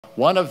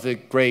one of the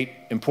great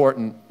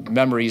important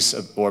memories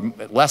or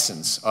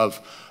lessons of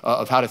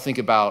how to think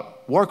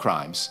about war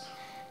crimes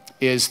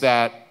is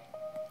that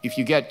if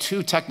you get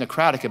too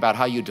technocratic about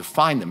how you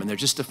define them, and they're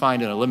just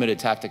defined in a limited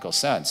tactical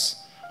sense,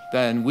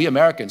 then we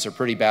Americans are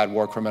pretty bad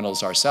war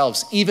criminals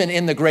ourselves, even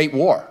in the Great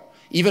War,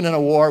 even in a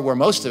war where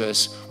most of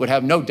us would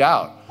have no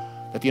doubt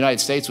that the United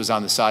States was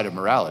on the side of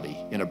morality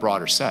in a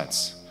broader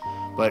sense.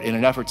 But in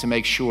an effort to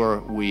make sure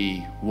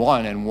we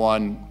won, and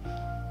won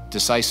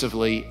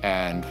decisively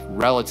and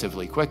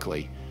relatively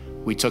quickly,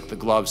 we took the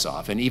gloves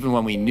off. And even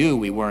when we knew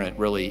we weren't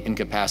really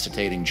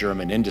incapacitating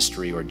German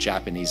industry or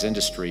Japanese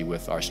industry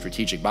with our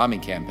strategic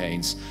bombing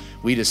campaigns,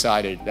 we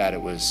decided that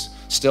it was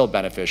still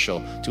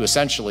beneficial to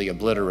essentially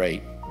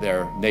obliterate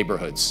their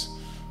neighborhoods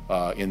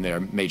in their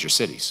major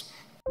cities.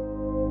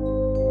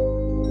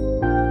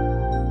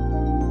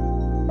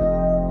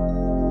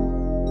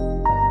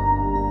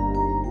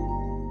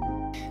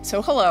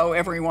 So hello,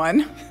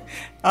 everyone.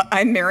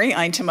 I'm Mary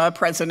Eintema,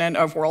 president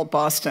of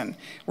WorldBoston.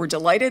 We're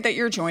delighted that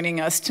you're joining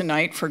us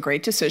tonight for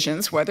Great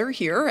Decisions, whether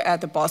here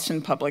at the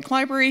Boston Public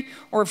Library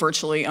or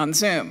virtually on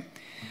Zoom.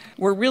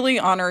 We're really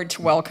honored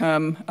to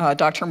welcome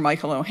Dr.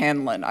 Michael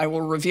O'Hanlon. I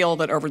will reveal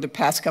that over the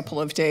past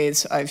couple of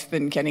days, I've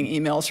been getting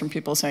emails from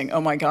people saying,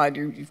 oh my God,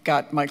 you've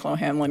got Michael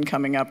O'Hanlon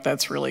coming up,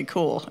 that's really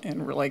cool.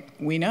 And we're like,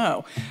 we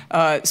know.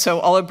 So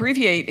I'll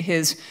abbreviate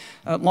his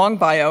long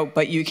bio,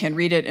 but you can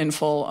read it in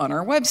full on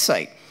our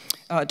website.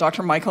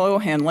 Dr. Michael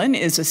O'Hanlon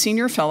is a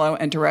senior fellow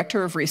and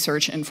director of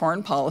research in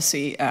foreign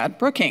policy at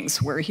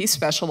Brookings, where he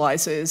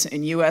specializes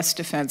in U.S.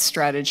 defense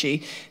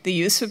strategy, the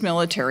use of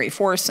military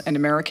force, and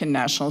American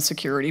national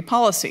security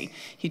policy.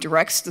 He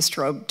directs the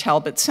Strobe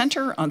Talbot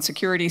Center on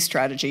Security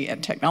Strategy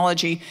and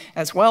Technology,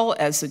 as well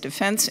as the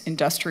Defense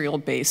Industrial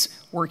Base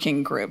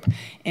Working Group,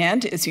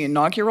 and is the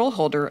inaugural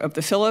holder of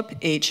the Philip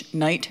H.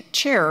 Knight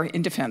Chair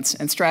in Defense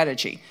and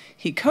Strategy.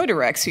 He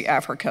co-directs the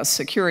Africa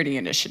Security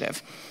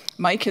Initiative.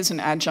 Mike is an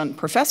adjunct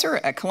professor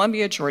at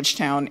Columbia,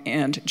 Georgetown,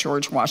 and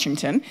George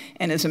Washington,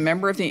 and is a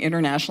member of the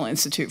International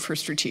Institute for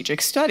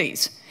Strategic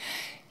Studies.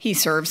 He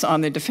serves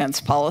on the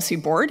Defense Policy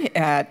Board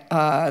at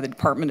the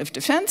Department of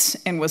Defense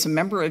and was a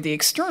member of the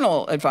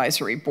External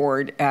Advisory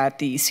Board at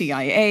the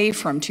CIA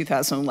from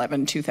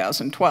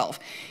 2011-2012.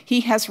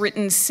 He has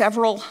written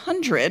several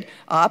hundred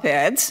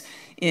op-eds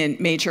in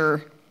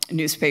major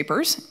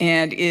newspapers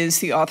and is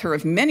the author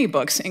of many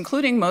books,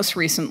 including most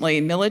recently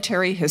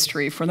Military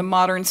History for the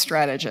Modern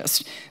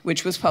Strategist,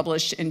 which was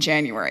published in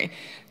January.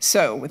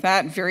 So with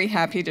that, very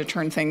happy to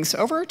turn things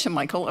over to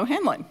Michael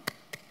O'Hanlon.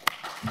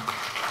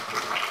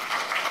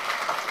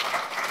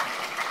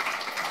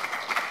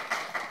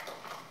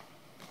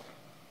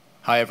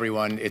 Hi,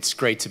 everyone. It's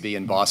great to be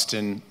in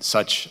Boston,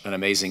 such an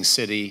amazing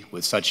city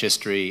with such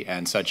history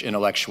and such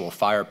intellectual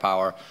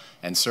firepower,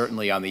 and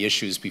certainly on the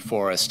issues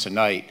before us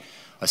tonight,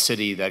 a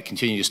city that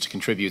continues to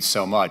contribute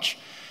so much.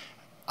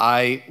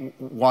 I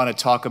want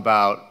to talk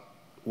about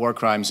war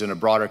crimes in a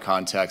broader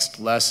context,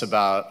 less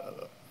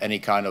about any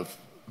kind of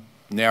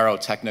narrow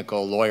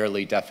technical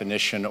lawyerly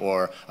definition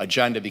or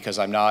agenda, because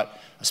I'm not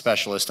a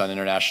specialist on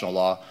international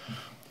law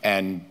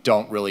and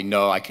don't really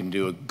know I can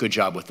do a good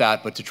job with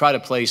that, but to try to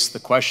place the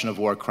question of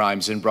war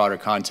crimes in broader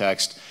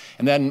context,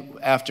 and then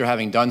after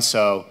having done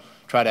so,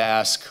 try to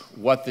ask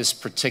what this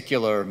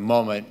particular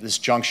moment, this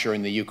juncture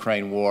in the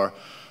Ukraine war,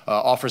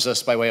 offers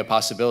us by way of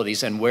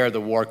possibilities, and where the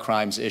war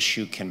crimes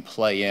issue can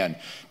play in.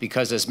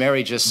 Because as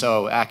Mary just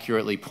so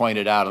accurately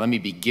pointed out, let me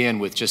begin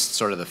with just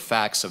sort of the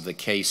facts of the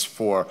case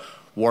for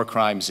war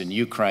crimes in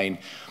Ukraine.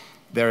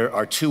 There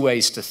are two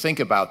ways to think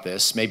about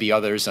this, maybe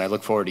others, and I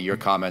look forward to your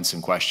comments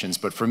and questions,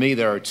 but for me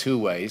there are two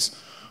ways.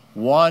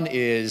 One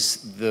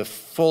is the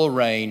full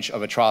range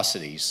of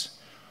atrocities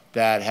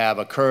that have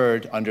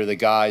occurred under the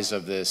guise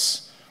of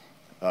this,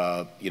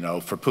 for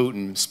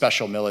Putin,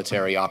 special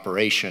military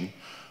operation,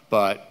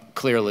 but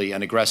clearly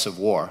an aggressive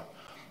war.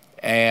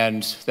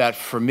 And that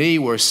for me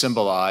were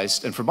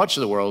symbolized, and for much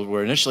of the world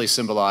were initially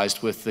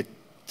symbolized with the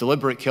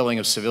deliberate killing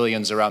of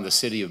civilians around the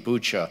city of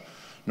Bucha,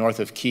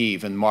 north of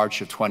Kyiv, in March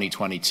of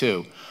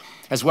 2022,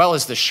 as well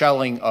as the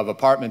shelling of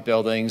apartment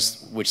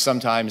buildings, which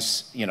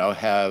sometimes,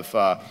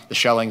 the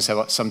shellings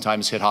have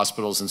sometimes hit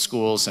hospitals and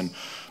schools and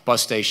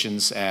bus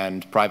stations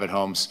and private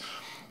homes,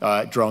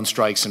 drone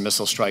strikes and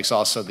missile strikes,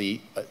 also the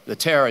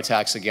terror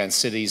attacks against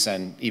cities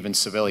and even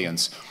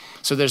civilians.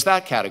 So there's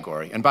that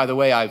category. And by the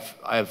way,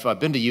 I've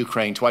been to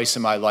Ukraine twice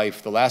in my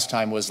life. The last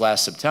time was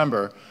last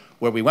September,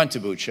 where we went to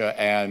Bucha,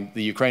 and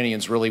the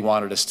Ukrainians really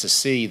wanted us to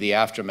see the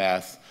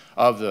aftermath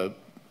of the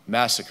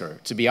massacre.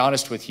 To be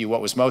honest with you, what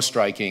was most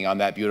striking on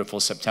that beautiful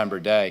September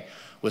day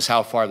was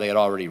how far they had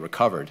already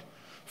recovered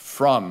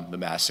from the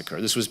massacre.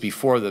 This was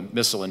before the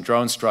missile and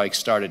drone strikes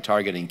started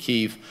targeting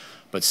Kyiv,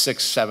 but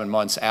 6-7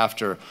 months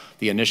after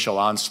the initial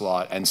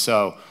onslaught. And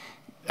so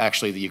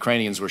actually the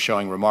Ukrainians were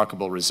showing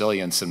remarkable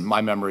resilience, and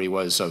my memory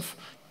was of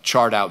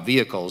charred out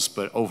vehicles,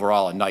 but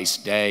overall a nice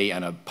day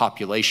and a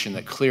population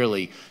that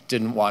clearly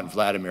didn't want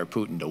Vladimir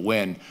Putin to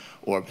win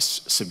or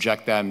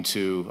subject them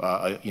to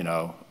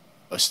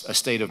a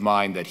state of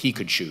mind that he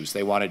could choose.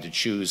 They wanted to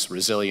choose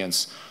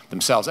resilience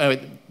themselves.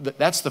 Anyway,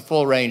 that's the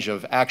full range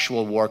of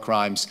actual war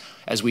crimes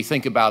as we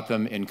think about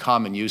them in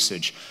common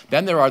usage.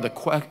 Then there are the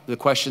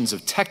questions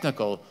of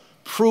technical,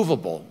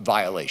 provable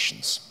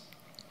violations.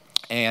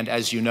 And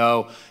as you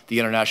know, the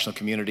international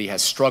community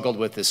has struggled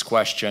with this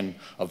question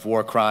of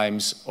war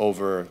crimes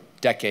over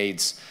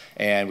decades,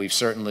 and we've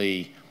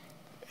certainly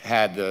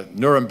had the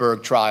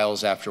Nuremberg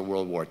trials after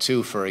World War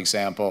II, for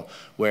example,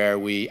 where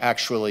we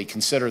actually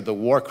considered the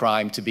war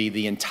crime to be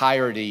the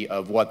entirety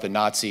of what the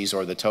Nazis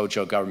or the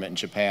Tojo government in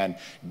Japan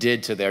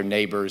did to their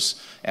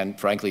neighbors and,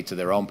 frankly, to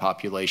their own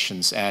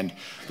populations. And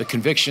the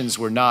convictions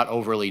were not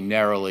overly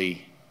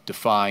narrowly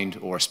defined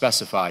or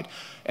specified.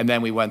 And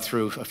then we went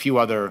through a few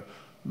other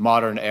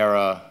modern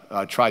era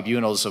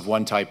tribunals of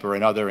one type or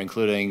another,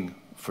 including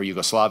for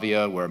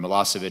Yugoslavia, where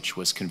Milosevic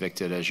was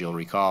convicted, as you'll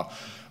recall,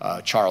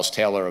 Charles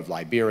Taylor of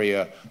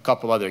Liberia, a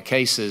couple other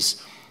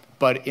cases.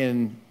 But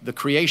in the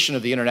creation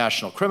of the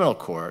International Criminal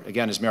Court,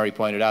 again, as Mary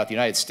pointed out, the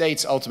United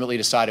States ultimately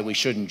decided we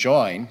shouldn't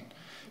join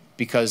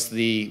because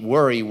the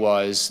worry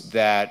was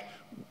that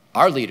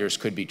our leaders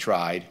could be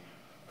tried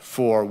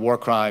for war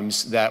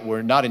crimes that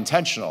were not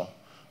intentional,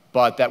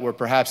 but that were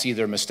perhaps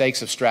either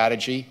mistakes of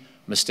strategy,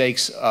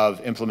 mistakes of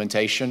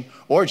implementation,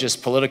 or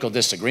just political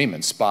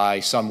disagreements by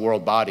some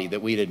world body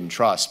that we didn't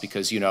trust,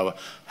 because you know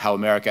how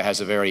America has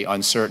a very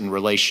uncertain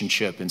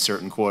relationship in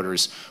certain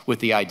quarters with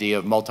the idea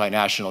of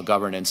multinational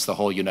governance, the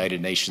whole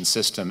United Nations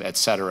system, et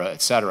cetera,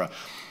 et cetera.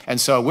 And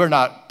so we're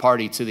not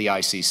party to the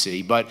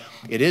ICC, but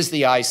it is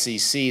the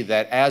ICC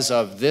that, as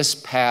of this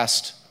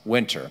past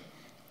winter,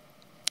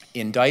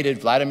 indicted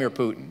Vladimir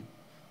Putin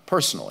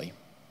personally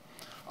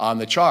on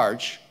the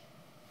charge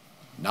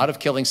not of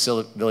killing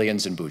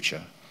civilians in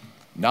Bucha,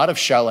 not of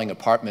shelling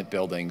apartment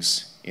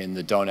buildings in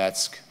the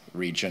Donetsk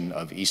region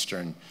of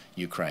eastern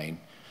Ukraine,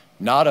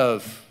 not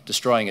of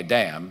destroying a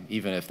dam,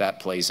 even if that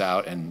plays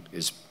out and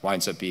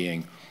winds up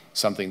being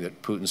something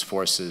that Putin's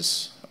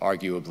forces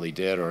arguably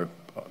did or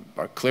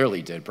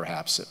clearly did,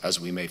 perhaps, as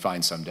we may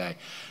find someday.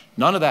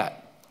 None of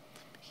that.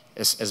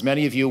 As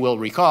many of you will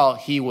recall,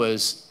 he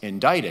was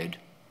indicted,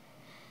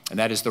 and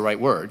that is the right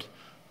word,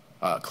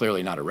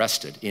 clearly not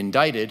arrested,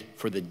 indicted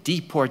for the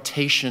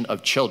deportation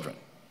of children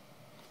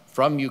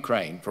from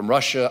Ukraine, from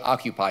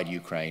Russia-occupied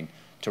Ukraine,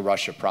 to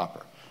Russia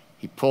proper.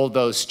 He pulled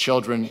those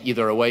children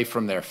either away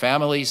from their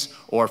families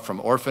or from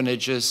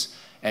orphanages,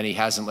 and he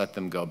hasn't let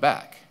them go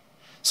back.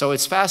 So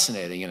it's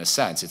fascinating in a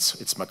sense.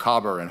 It's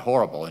macabre and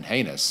horrible and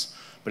heinous,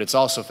 but it's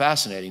also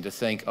fascinating to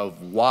think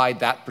of why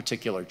that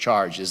particular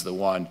charge is the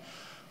one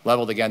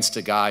leveled against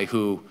a guy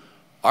who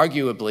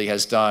arguably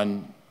has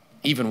done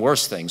even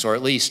worse things, or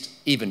at least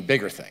even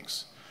bigger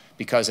things.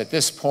 Because at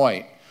this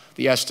point,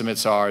 the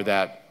estimates are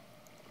that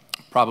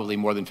probably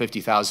more than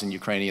 50,000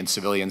 Ukrainian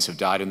civilians have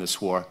died in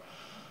this war.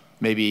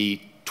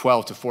 Maybe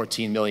 12 to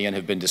 14 million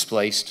have been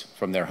displaced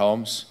from their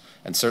homes,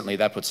 and certainly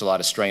that puts a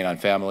lot of strain on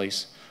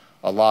families.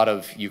 A lot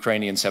of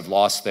Ukrainians have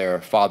lost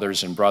their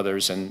fathers and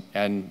brothers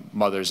and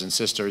mothers and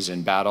sisters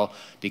in battle,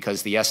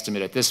 because the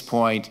estimate at this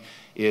point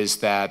is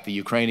that the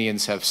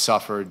Ukrainians have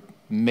suffered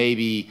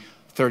maybe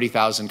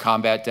 30,000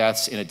 combat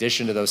deaths in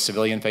addition to those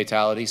civilian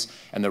fatalities,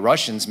 and the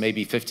Russians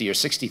maybe 50 or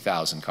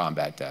 60,000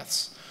 combat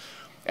deaths.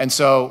 And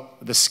so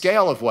the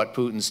scale of what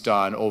Putin's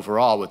done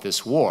overall with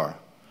this war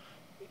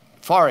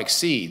far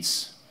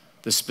exceeds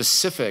the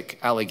specific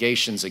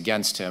allegations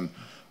against him,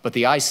 but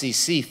the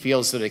ICC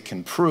feels that it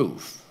can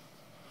prove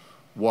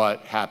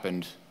what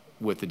happened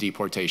with the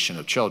deportation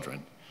of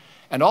children.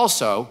 And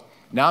also,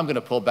 now I'm going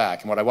to pull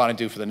back, and what I want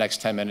to do for the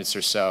next 10 minutes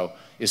or so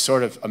is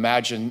sort of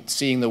imagine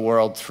seeing the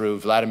world through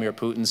Vladimir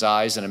Putin's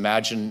eyes, and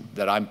imagine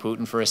that I'm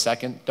Putin for a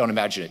second. Don't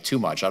imagine it too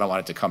much. I don't want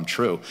it to come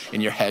true in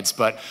your heads,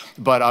 but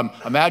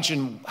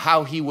imagine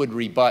how he would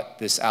rebut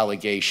this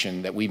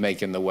allegation that we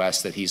make in the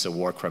West that he's a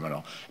war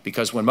criminal.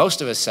 Because when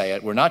most of us say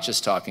it, we're not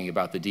just talking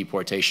about the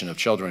deportation of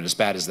children, as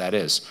bad as that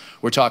is.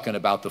 We're talking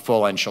about the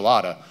full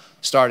enchilada,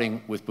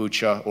 starting with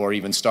Bucha, or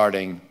even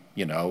starting,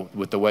 you know,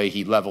 with the way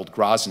he leveled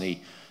Grozny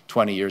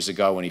 20 years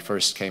ago when he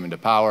first came into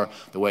power,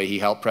 the way he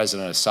helped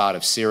President Assad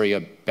of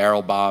Syria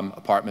barrel bomb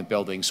apartment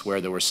buildings where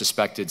there were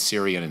suspected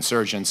Syrian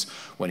insurgents,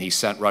 when he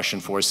sent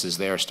Russian forces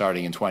there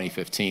starting in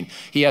 2015.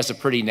 He has a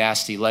pretty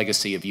nasty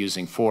legacy of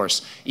using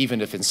force, even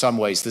if in some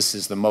ways this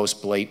is the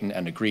most blatant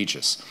and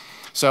egregious.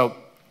 So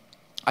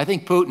I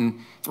think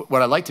Putin,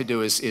 what I'd like to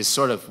do is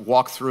sort of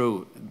walk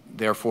through,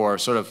 therefore,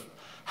 sort of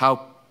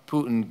how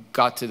Putin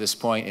got to this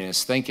point in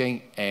his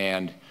thinking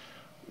and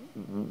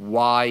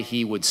why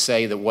he would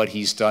say that what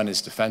he's done is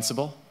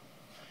defensible.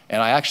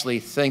 And I actually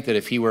think that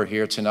if he were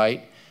here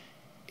tonight,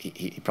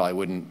 he probably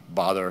wouldn't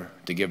bother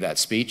to give that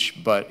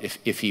speech, but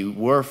if he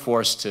were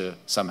forced to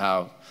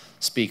somehow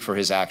speak for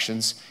his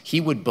actions, he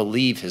would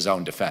believe his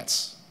own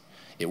defense.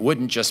 It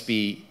wouldn't just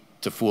be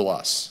to fool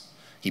us.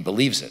 He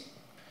believes it.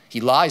 He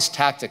lies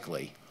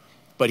tactically,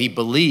 but he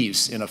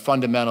believes in a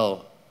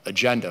fundamental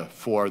agenda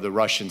for the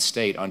Russian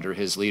state under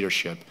his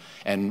leadership,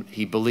 and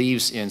he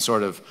believes in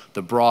sort of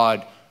the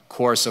broad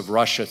course of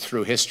Russia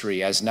through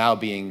history as now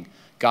being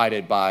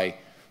guided by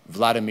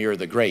Vladimir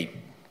the Great,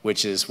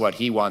 which is what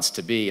he wants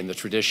to be in the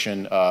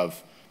tradition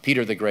of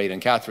Peter the Great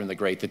and Catherine the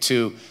Great, the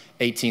two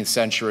 18th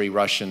century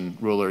Russian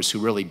rulers who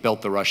really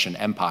built the Russian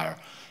Empire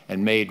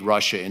and made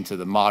Russia into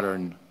the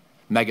modern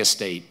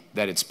megastate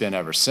that it's been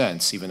ever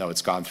since, even though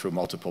it's gone through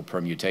multiple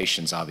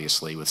permutations,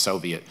 obviously, with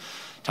Soviet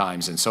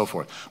times and so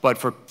forth. But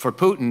for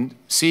Putin,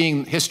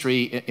 seeing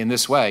history in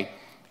this way,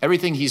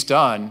 everything he's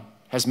done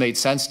has made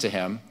sense to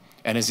him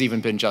and has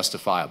even been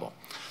justifiable.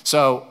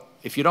 So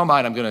if you don't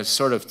mind, I'm going to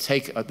sort of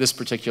take this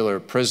particular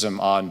prism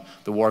on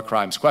the war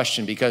crimes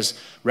question, because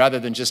rather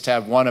than just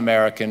have one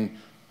American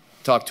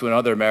talk to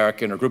another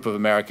American or group of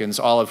Americans,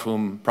 all of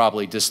whom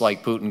probably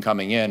dislike Putin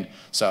coming in,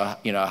 so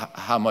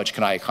how much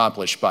can I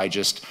accomplish by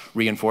just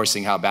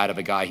reinforcing how bad of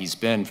a guy he's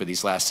been for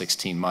these last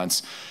 16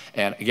 months?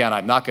 And again,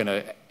 I'm not going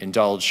to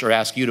indulge or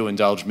ask you to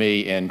indulge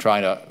me in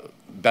trying to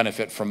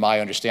benefit from my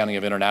understanding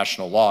of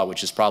international law,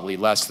 which is probably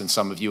less than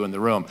some of you in the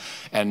room,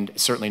 and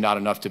certainly not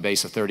enough to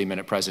base a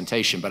 30-minute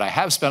presentation. But I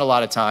have spent a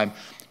lot of time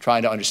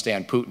trying to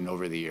understand Putin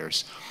over the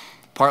years,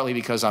 partly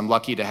because I'm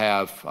lucky to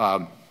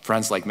have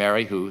friends like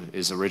Mary, who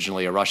is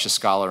originally a Russia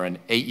scholar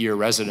and 8-year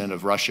resident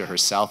of Russia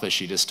herself, as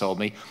she just told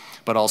me,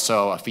 but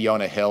also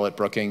Fiona Hill at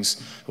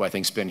Brookings, who I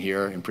think's been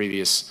here in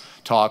previous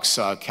talks,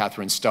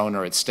 Catherine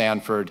Stoner at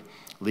Stanford,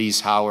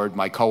 Lise Howard,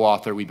 my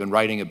co-author. We've been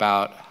writing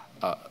about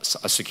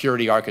a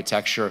security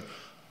architecture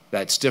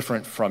that's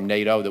different from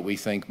NATO that we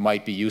think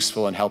might be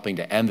useful in helping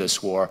to end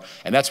this war.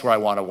 And that's where I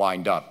want to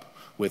wind up,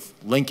 with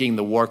linking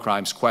the war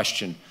crimes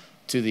question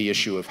to the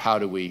issue of how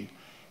do we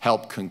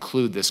help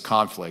conclude this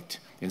conflict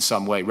in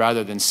some way,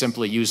 rather than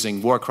simply using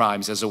war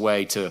crimes as a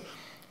way to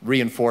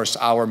reinforce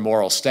our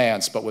moral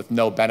stance, but with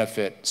no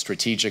benefit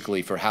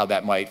strategically for how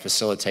that might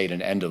facilitate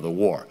an end of the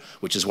war,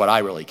 which is what I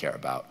really care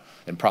about,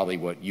 and probably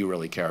what you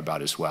really care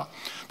about as well.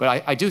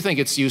 But I do think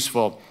it's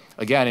useful,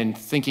 again, in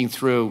thinking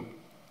through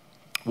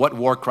what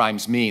war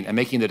crimes mean and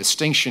making the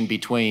distinction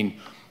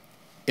between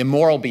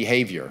immoral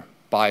behavior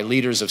by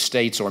leaders of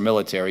states or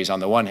militaries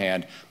on the one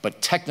hand,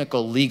 but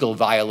technical legal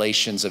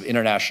violations of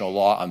international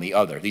law on the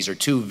other. These are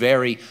two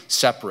very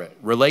separate,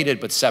 related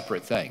but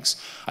separate things.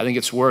 I think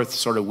it's worth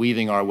sort of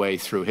weaving our way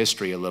through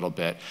history a little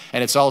bit.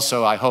 And it's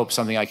also, I hope,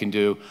 something I can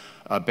do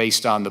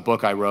based on the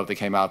book I wrote that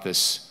came out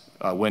this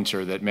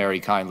winter that Mary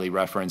kindly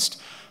referenced,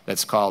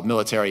 that's called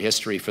Military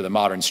History for the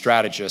Modern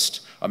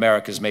Strategist,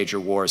 America's Major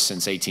Wars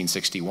Since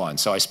 1861.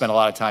 So I spent a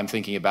lot of time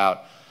thinking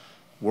about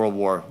World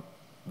War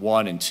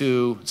I and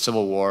II,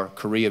 Civil War,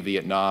 Korea,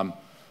 Vietnam,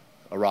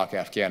 Iraq,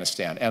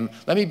 Afghanistan. And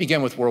let me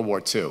begin with World War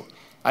II.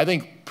 I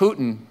think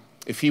Putin,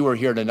 if he were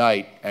here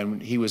tonight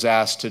and he was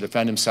asked to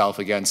defend himself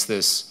against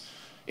this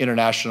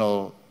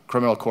international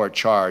criminal court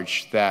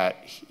charge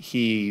that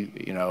he,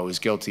 is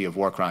guilty of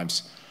war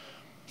crimes,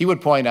 he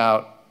would point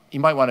out, he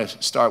might want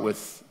to start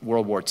with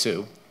World War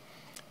II,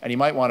 and he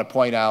might want to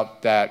point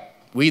out that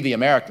we, the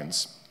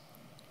Americans,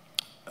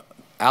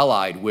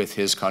 allied with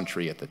his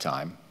country at the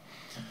time,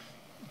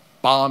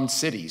 bombed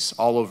cities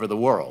all over the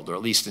world, or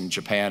at least in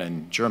Japan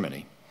and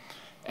Germany,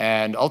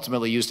 and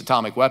ultimately used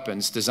atomic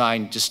weapons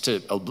designed just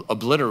to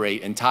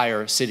obliterate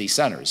entire city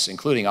centers,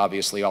 including,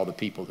 obviously, all the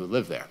people who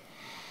live there.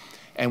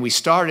 And we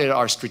started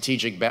our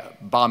strategic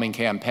bombing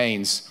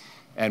campaigns,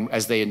 and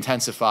as they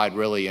intensified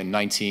really in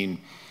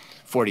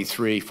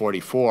 1943,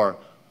 44,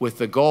 with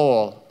the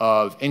goal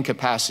of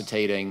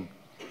incapacitating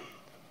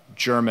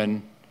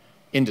German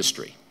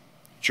industry,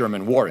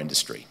 German war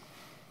industry.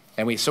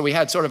 And so we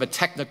had sort of a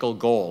technical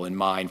goal in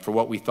mind for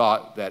what we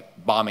thought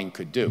that bombing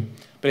could do.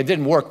 But it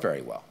didn't work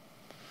very well.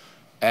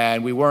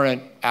 And we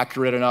weren't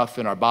accurate enough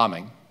in our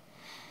bombing.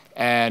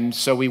 And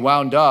so we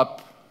wound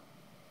up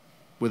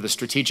with a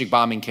strategic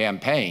bombing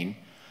campaign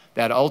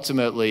that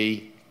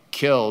ultimately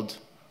killed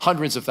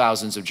hundreds of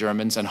thousands of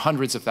Germans and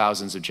hundreds of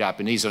thousands of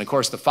Japanese. And of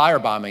course, the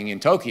firebombing in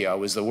Tokyo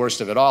was the worst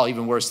of it all,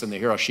 even worse than the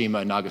Hiroshima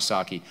and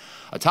Nagasaki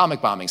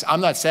atomic bombings.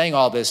 I'm not saying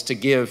all this to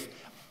give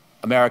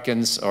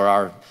Americans or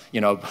our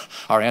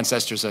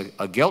ancestors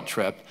a guilt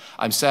trip.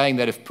 I'm saying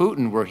that if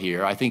Putin were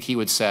here, I think he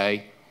would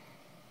say,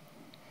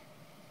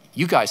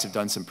 you guys have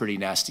done some pretty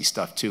nasty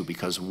stuff too,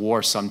 because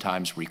war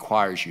sometimes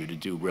requires you to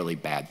do really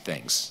bad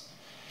things.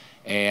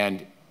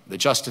 And the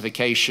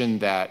justification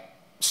that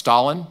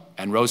Stalin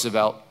and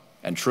Roosevelt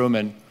and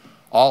Truman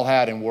all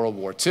had in World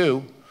War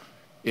II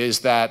is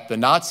that the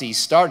Nazis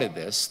started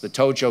this, the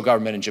Tojo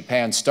government in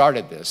Japan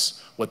started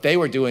this. What they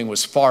were doing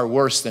was far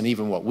worse than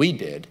even what we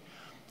did.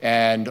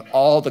 And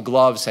all the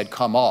gloves had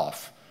come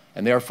off,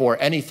 and therefore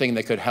anything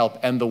that could help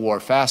end the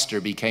war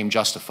faster became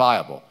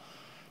justifiable.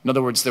 In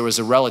other words, there was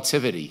a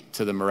relativity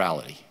to the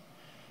morality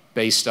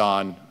based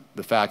on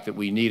the fact that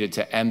we needed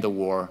to end the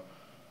war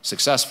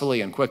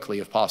successfully and quickly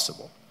if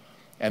possible.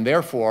 And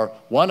therefore,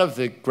 one of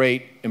the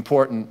great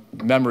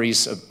important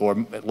memories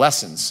or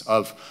lessons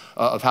of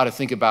how to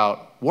think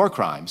about war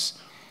crimes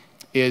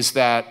is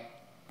that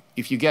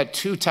if you get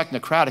too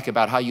technocratic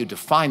about how you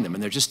define them,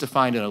 and they're just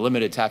defined in a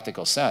limited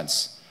tactical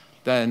sense,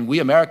 then we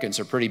Americans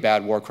are pretty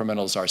bad war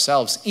criminals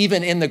ourselves,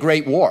 even in the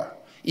Great War,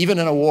 even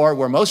in a war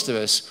where most of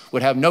us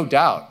would have no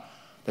doubt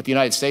that the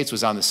United States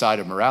was on the side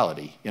of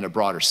morality in a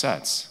broader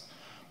sense.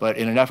 But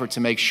in an effort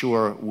to make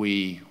sure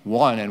we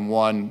won and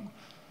won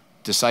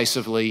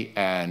decisively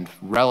and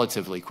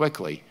relatively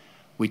quickly,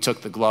 we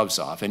took the gloves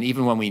off. And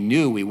even when we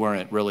knew we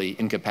weren't really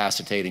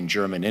incapacitating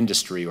German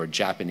industry or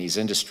Japanese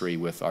industry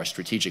with our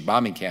strategic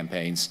bombing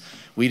campaigns,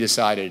 we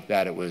decided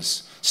that it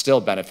was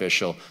still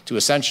beneficial to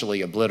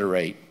essentially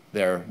obliterate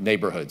their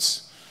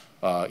neighborhoods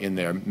in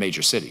their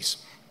major cities.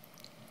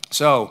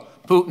 So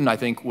Putin, I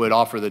think, would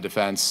offer the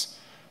defense,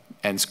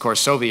 and of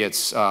course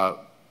Soviets,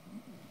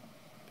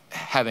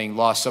 having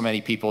lost so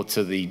many people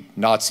to the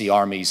Nazi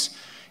armies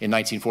in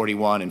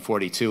 1941 and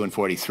 42 and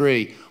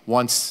 43,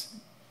 once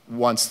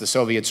the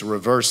Soviets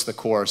reversed the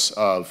course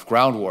of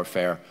ground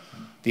warfare,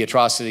 the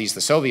atrocities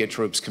the Soviet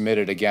troops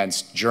committed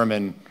against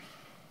German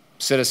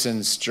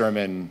citizens,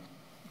 German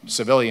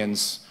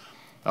civilians,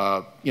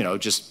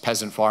 just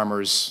peasant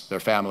farmers, their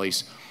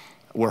families,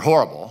 were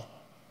horrible.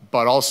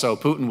 But also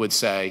Putin would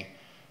say,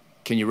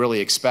 can you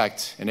really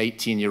expect an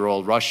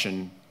 18-year-old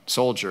Russian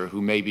soldier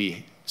who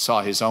maybe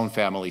saw his own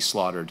family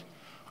slaughtered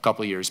a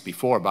couple of years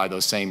before by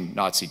those same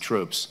Nazi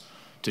troops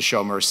to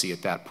show mercy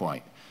at that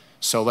point?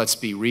 So let's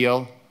be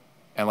real,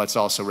 and let's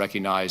also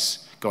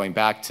recognize, going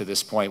back to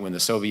this point when the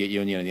Soviet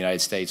Union and the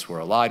United States were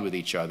allied with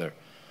each other,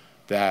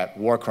 that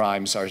war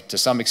crimes are to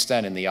some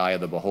extent in the eye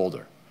of the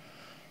beholder.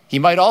 He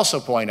might also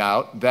point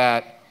out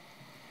that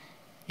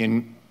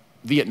in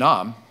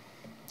Vietnam,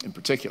 in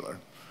particular,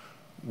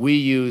 we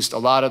used a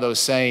lot of those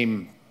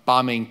same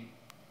bombing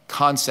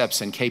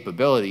concepts and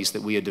capabilities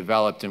that we had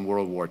developed in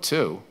World War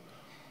II,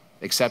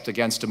 except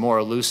against a more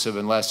elusive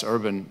and less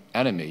urban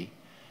enemy.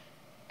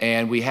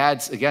 And we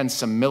had, again,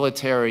 some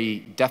military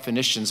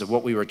definitions of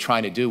what we were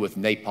trying to do with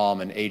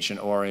napalm and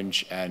Agent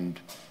Orange and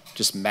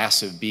just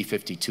massive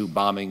B-52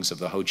 bombings of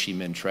the Ho Chi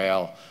Minh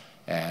Trail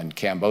and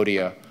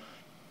Cambodia.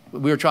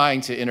 We were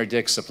trying to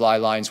interdict supply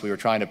lines. We were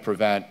trying to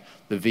prevent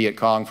the Viet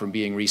Cong from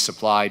being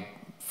resupplied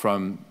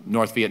from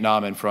North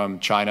Vietnam and from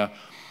China.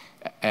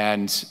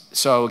 And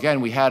so,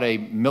 again, we had a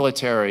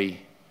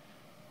military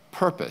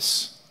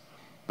purpose,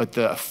 but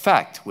the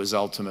effect was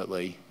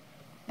ultimately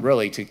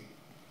really to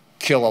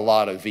kill a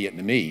lot of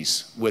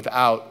Vietnamese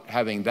without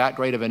having that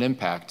great of an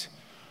impact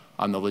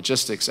on the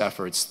logistics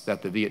efforts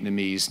that the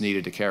Vietnamese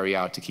needed to carry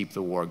out to keep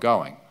the war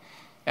going.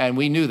 And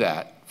we knew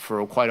that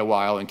for quite a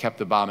while and kept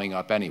the bombing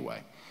up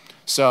anyway.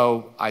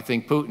 So I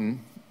think Putin,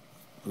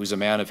 who's a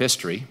man of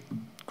history,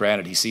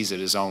 granted he sees it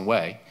his own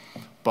way,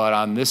 but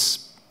on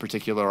this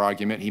particular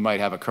argument he might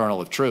have a kernel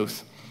of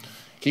truth.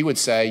 He would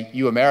say,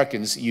 you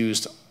Americans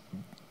used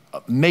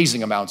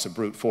amazing amounts of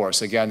brute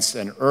force against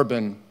an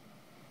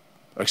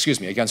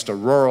against a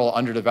rural,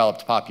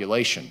 underdeveloped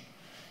population.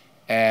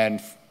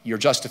 And your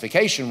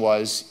justification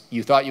was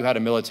you thought you had a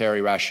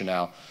military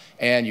rationale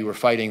and you were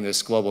fighting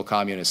this global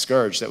communist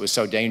scourge that was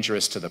so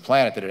dangerous to the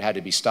planet that it had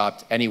to be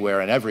stopped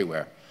anywhere and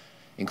everywhere,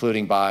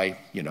 including by,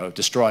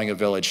 destroying a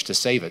village to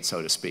save it,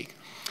 so to speak.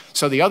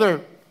 So the other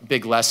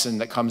big lesson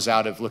that comes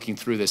out of looking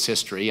through this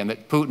history, and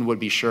that Putin would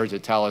be sure to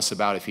tell us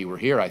about if he were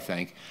here, I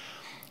think,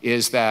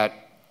 is that,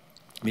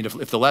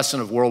 if the lesson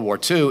of World War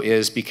II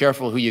is be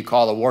careful who you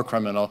call a war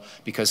criminal,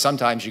 because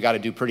sometimes you got to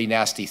do pretty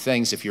nasty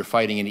things if you're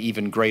fighting an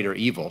even greater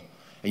evil.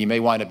 And you may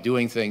wind up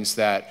doing things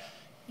that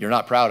you're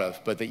not proud of,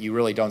 but that you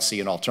really don't see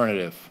an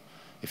alternative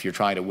if you're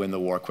trying to win the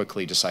war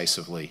quickly,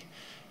 decisively,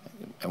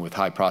 and with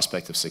high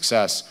prospect of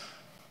success.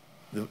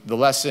 The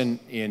lesson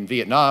in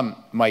Vietnam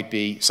might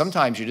be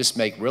sometimes you just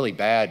make really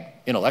bad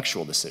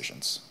intellectual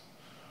decisions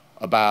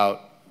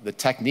about the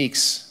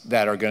techniques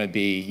that are going to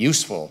be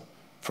useful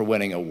for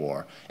winning a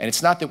war. And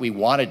it's not that we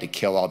wanted to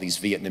kill all these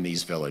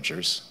Vietnamese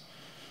villagers,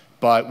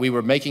 but we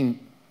were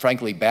making,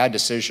 frankly, bad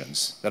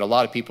decisions that a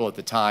lot of people at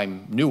the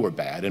time knew were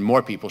bad, and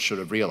more people should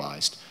have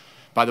realized.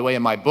 By the way,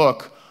 in my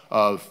book,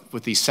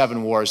 with these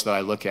 7 wars that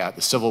I look at,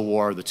 the Civil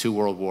War, the 2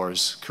 World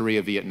Wars,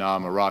 Korea,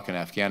 Vietnam, Iraq, and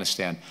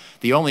Afghanistan,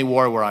 the only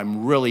war where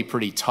I'm really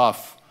pretty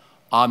tough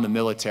on the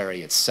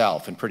military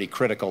itself and pretty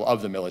critical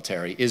of the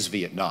military is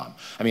Vietnam.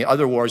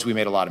 Other wars we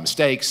made a lot of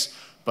mistakes,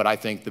 but I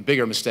think the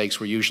bigger mistakes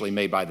were usually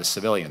made by the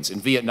civilians. In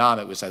Vietnam,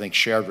 it was, I think,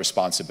 shared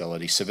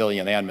responsibility,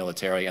 civilian and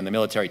the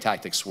military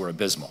tactics were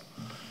abysmal.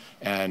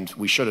 And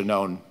we should have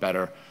known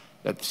better.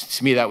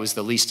 To me, that was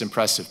the least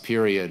impressive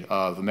period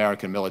of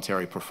American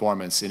military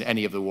performance in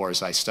any of the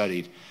wars I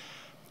studied.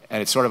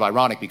 And it's sort of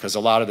ironic because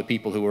a lot of the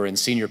people who were in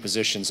senior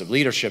positions of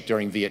leadership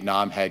during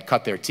Vietnam had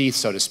cut their teeth,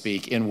 so to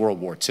speak, in World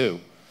War II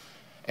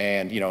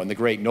and, in the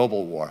Great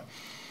Noble War.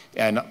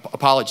 And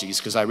apologies,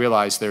 because I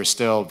realize there's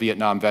still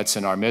Vietnam vets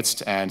in our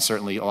midst and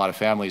certainly a lot of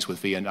families with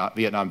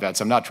Vietnam vets.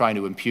 I'm not trying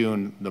to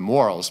impugn the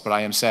morals, but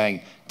I am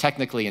saying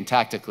technically and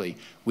tactically,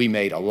 we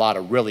made a lot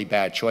of really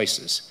bad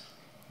choices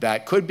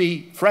that could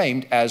be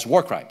framed as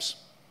war crimes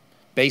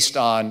based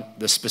on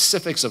the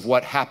specifics of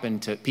what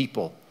happened to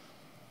people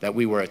that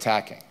we were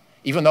attacking,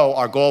 even though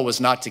our goal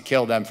was not to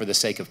kill them for the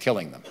sake of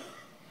killing them.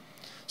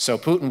 So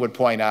Putin would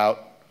point out,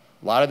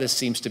 a lot of this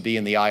seems to be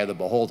in the eye of the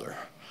beholder.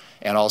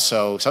 And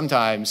also,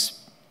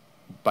 sometimes,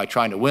 by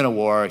trying to win a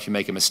war, if you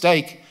make a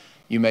mistake,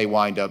 you may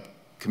wind up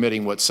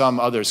committing what some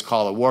others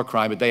call a war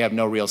crime, but they have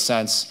no real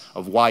sense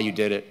of why you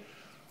did it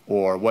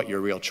or what your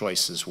real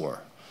choices were.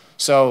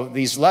 So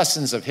these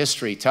lessons of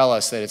history tell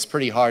us that it's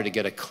pretty hard to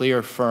get a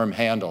clear, firm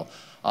handle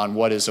on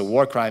what is a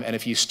war crime. And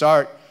if you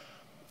start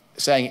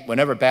saying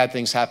whenever bad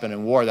things happen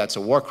in war, that's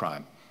a war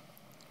crime,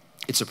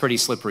 it's a pretty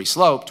slippery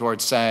slope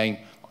towards saying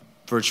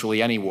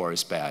virtually any war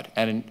is bad.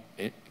 And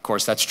of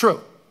course, that's true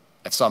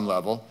at some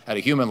level. At a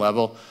human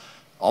level,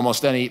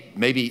 almost any,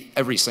 maybe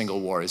every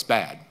single war is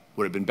bad.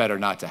 Would have been better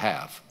not to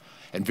have.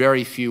 And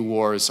very few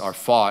wars are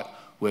fought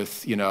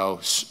with, you know,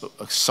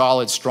 a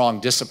solid, strong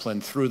discipline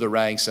through the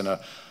ranks and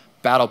a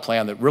battle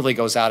plan that really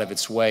goes out of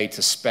its way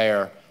to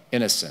spare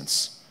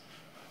innocents.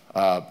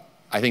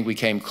 I think we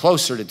came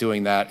closer to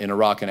doing that in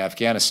Iraq and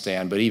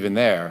Afghanistan, but even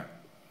there,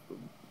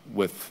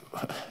 with,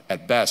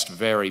 at best,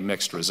 very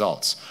mixed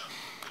results.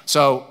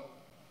 So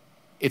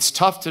it's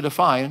tough to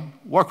define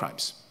war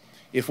crimes.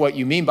 If what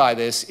you mean by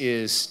this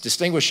is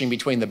distinguishing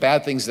between the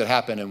bad things that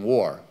happen in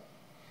war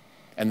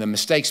and the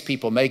mistakes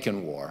people make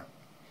in war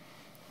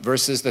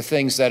versus the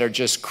things that are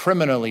just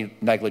criminally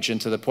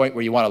negligent to the point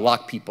where you want to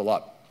lock people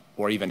up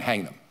or even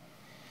hang them.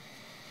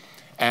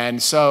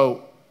 And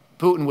so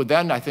Putin would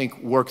then, I think,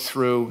 work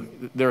through,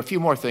 there are a few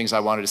more things I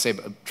wanted to say,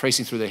 but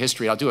tracing through the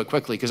history. I'll do it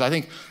quickly because I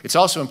think it's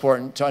also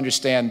important to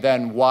understand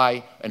then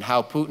why and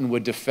how Putin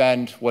would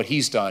defend what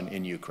he's done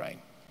in Ukraine.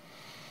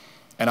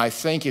 And I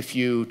think if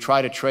you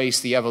try to trace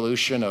the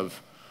evolution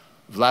of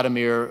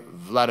Vladimir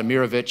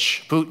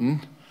Vladimirovich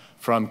Putin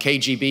from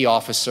KGB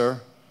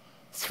officer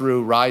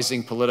through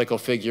rising political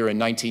figure in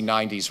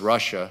 1990s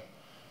Russia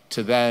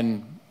to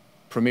then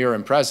premier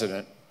and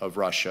president of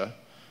Russia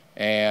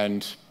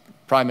and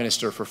prime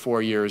minister for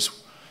 4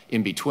 years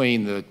in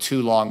between the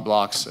two long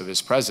blocks of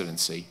his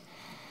presidency,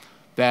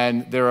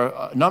 then there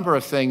are a number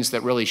of things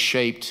that really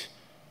shaped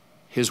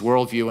his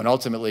worldview and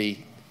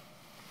ultimately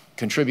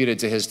contributed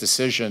to his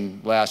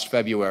decision last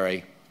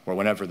February, or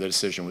whenever the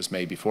decision was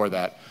made before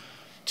that,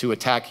 to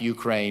attack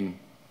Ukraine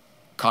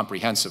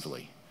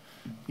comprehensively,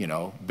 you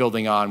know,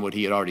 building on what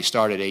he had already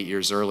started 8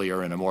 years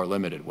earlier in a more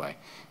limited way.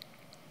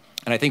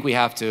 And I think we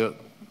have to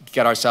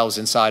get ourselves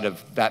inside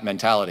of that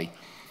mentality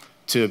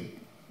to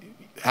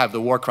have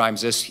the war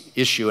crimes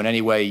issue in any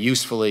way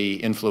usefully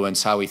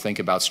influence how we think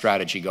about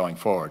strategy going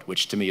forward,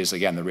 which to me is,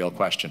 again, the real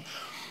question.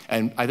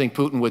 And I think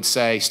Putin would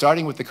say,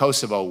 starting with the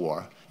Kosovo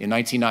War in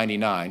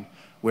 1999,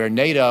 where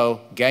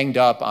NATO ganged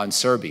up on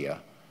Serbia,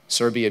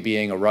 Serbia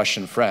being a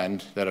Russian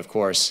friend that, of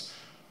course,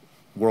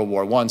 World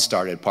War I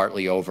started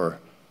partly over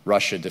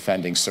Russia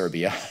defending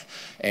Serbia.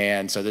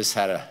 And so this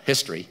had a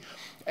history.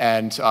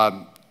 And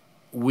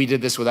we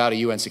did this without a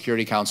UN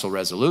Security Council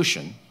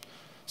resolution.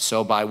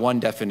 So by one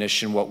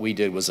definition, what we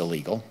did was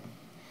illegal.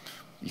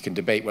 You can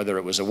debate whether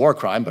it was a war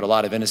crime, but a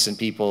lot of innocent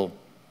people,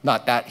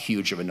 not that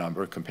huge of a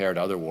number compared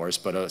to other wars,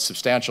 but a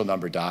substantial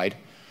number died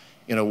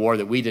in a war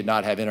that we did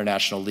not have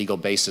international legal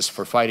basis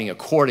for fighting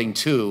according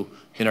to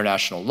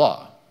international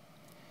law.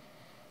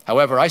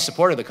 However, I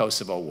supported the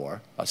Kosovo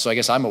War, so I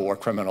guess I'm a war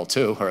criminal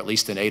too, or at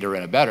least an aider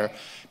and abettor,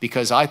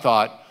 because I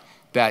thought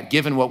that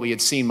given what we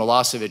had seen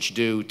Milosevic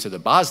do to the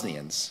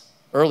Bosnians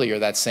earlier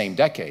that same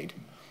decade,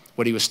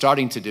 what he was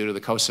starting to do to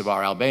the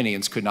Kosovar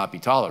Albanians could not be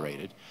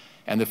tolerated.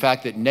 And the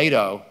fact that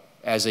NATO,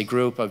 as a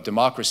group of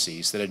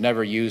democracies that had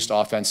never used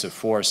offensive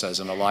force as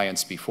an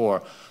alliance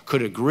before,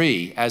 could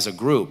agree as a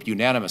group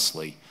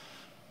unanimously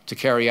to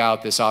carry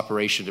out this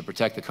operation to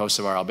protect the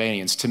Kosovar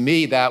Albanians, to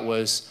me that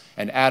was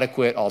an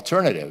adequate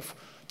alternative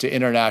to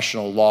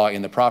international law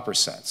in the proper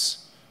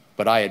sense.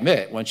 But I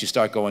admit, once you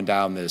start going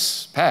down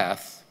this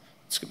path,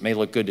 it may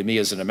look good to me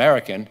as an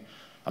American.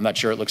 I'm not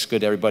sure it looks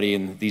good to everybody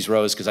in these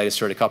rows because I just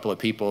heard a couple of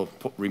people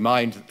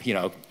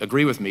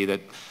agree with me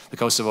that the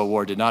Kosovo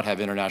War did not have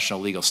international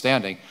legal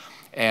standing.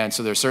 And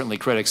so there's certainly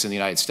critics in the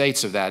United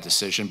States of that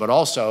decision, but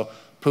also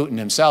Putin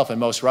himself and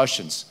most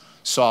Russians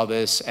saw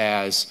this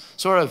as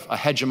sort of a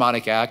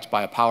hegemonic act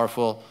by a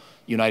powerful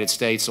United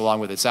States along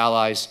with its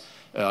allies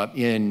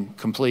in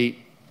complete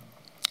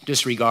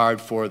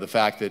disregard for the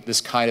fact that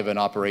this kind of an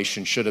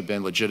operation should have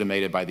been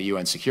legitimated by the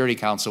UN Security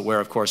Council, where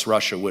of course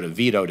Russia would have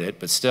vetoed it,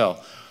 but still,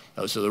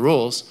 those are the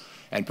rules.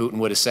 And Putin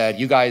would have said,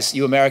 you guys,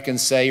 you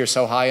Americans say you're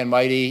so high and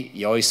mighty,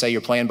 you always say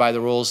you're playing by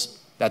the rules.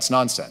 That's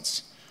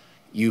nonsense.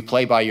 You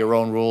play by your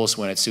own rules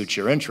when it suits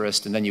your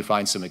interest, and then you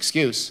find some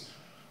excuse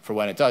for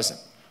when it doesn't.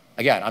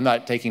 Again, I'm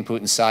not taking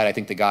Putin's side. I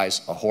think the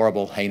guy's a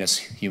horrible, heinous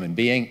human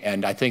being,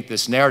 and I think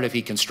this narrative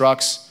he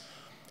constructs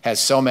has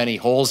so many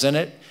holes in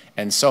it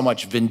and so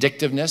much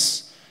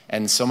vindictiveness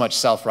and so much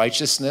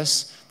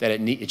self-righteousness that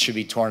it should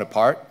be torn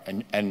apart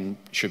and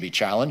should be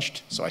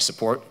challenged. So I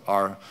support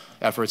our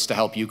efforts to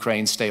help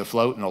Ukraine stay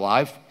afloat and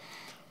alive.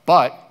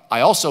 But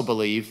I also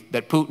believe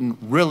that Putin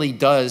really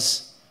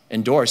does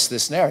endorse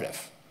this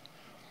narrative.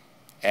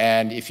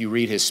 And if you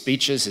read his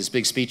speeches, his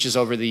big speeches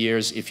over the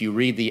years, if you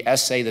read the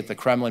essay that the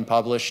Kremlin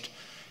published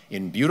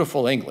in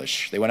beautiful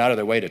English, they went out of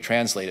their way to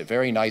translate it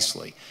very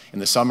nicely, in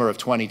the summer of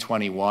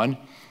 2021,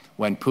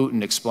 when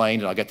Putin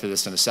explained, and I'll get to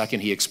this in a second,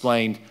 he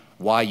explained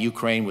why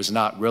Ukraine was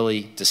not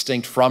really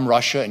distinct from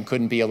Russia and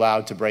couldn't be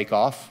allowed to break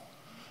off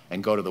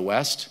and go to the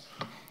West.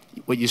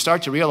 what you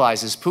start to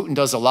realize is Putin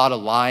does a lot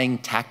of lying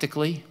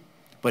tactically,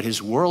 but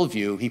his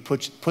worldview, he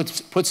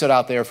puts it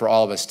out there for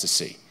all of us to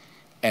see,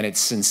 and it's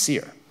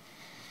sincere.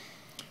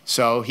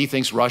 So he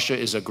thinks Russia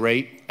is a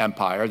great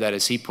empire, that,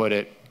 as he put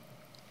it,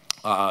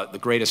 the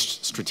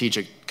greatest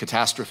strategic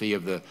catastrophe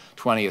of the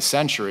 20th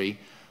century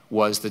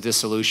was the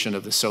dissolution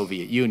of the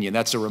Soviet Union.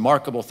 That's a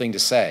remarkable thing to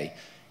say,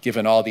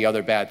 given all the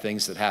other bad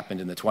things that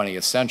happened in the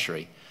 20th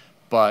century,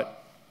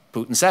 but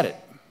Putin said it.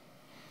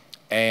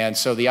 And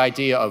so the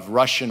idea of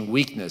Russian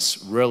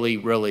weakness really,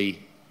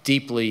 really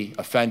deeply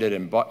offended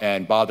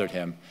and bothered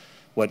him.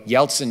 What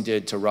Yeltsin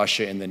did to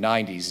Russia in the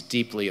 90s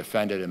deeply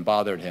offended and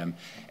bothered him.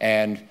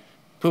 And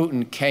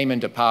Putin came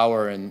into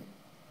power and,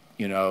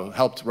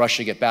 helped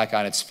Russia get back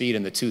on its feet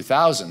in the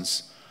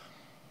 2000s,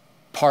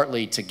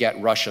 partly to get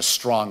Russia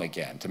strong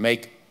again, to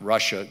make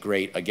Russia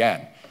great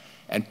again.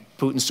 And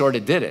Putin sort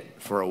of did it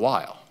for a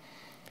while.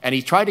 And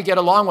he tried to get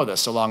along with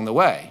us along the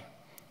way.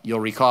 You'll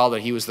recall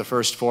that he was the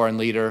first foreign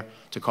leader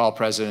to call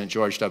President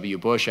George W.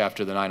 Bush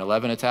after the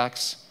 9/11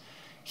 attacks.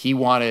 He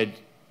wanted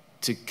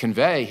to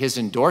convey his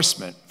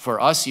endorsement for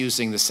us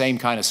using the same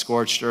kind of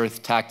scorched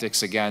earth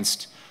tactics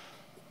against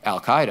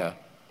al-Qaeda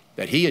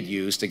that he had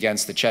used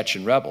against the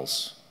Chechen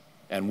rebels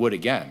and would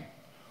again.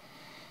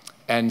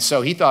 And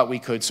so he thought we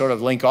could sort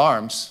of link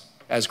arms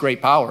as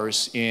great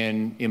powers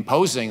in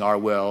imposing our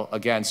will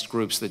against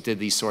groups that did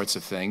these sorts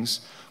of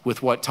things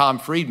with what Tom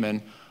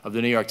Friedman of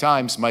the New York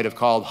Times might have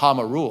called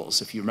Hama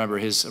rules, if you remember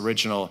his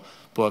original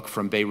book,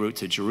 From Beirut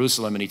to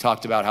Jerusalem. And he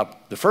talked about how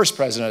the first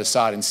president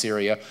Assad in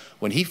Syria,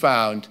 when he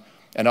found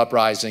an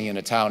uprising in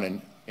a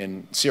town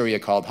in Syria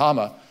called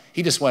Hama,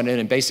 he just went in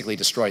and basically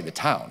destroyed the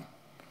town,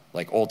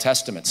 like Old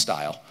Testament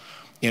style,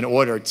 in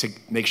order to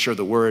make sure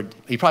the word,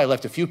 he probably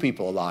left a few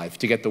people alive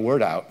to get the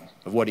word out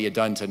of what he had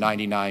done to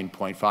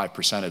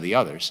 99.5% of the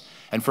others.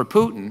 And for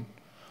Putin,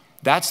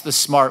 that's the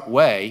smart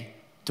way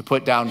to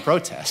put down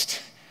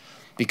protest,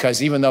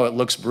 because even though it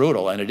looks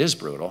brutal, and it is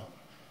brutal,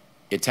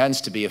 it tends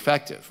to be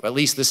effective. At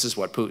least this is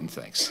what Putin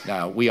thinks.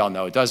 Now, we all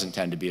know it doesn't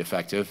tend to be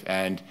effective,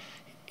 and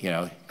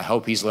I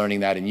hope he's learning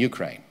that in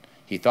Ukraine.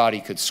 He thought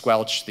he could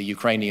squelch the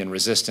Ukrainian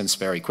resistance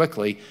very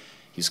quickly.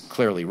 He's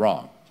clearly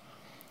wrong.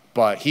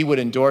 But he would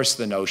endorse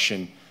the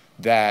notion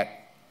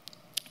that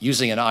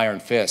using an iron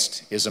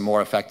fist is a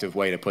more effective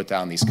way to put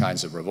down these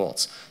kinds of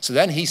revolts. So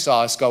then he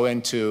saw us go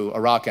into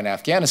Iraq and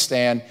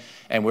Afghanistan,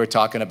 and we're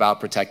talking about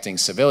protecting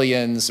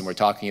civilians, and we're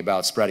talking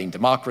about spreading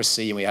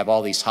democracy, and we have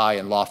all these high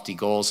and lofty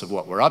goals of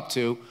what we're up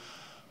to.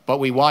 But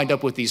we wind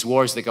up with these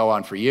wars that go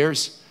on for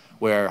years,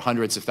 where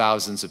hundreds of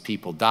thousands of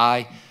people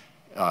die,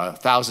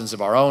 thousands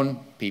of our own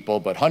people,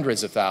 but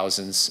hundreds of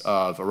thousands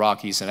of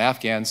Iraqis and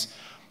Afghans.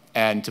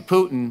 And to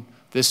Putin,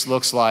 this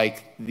looks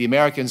like the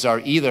Americans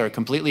are either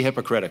completely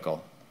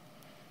hypocritical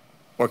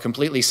or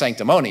completely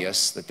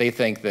sanctimonious, that they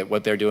think that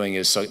what they're doing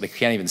is so they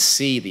can't even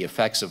see the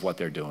effects of what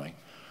they're doing,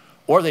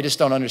 or they just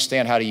don't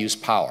understand how to use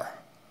power,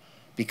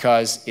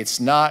 because it's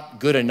not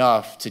good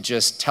enough to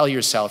just tell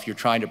yourself you're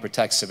trying to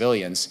protect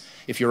civilians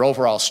if your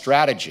overall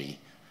strategy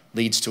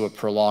leads to a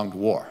prolonged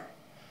war.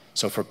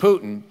 So for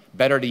Putin,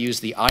 better to use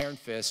the iron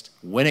fist,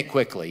 win it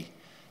quickly.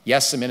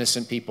 Yes, some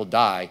innocent people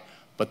die,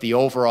 but the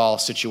overall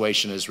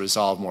situation is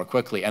resolved more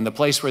quickly. And the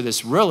place where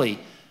this really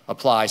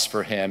applies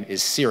for him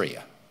is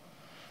Syria,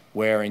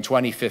 where in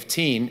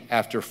 2015,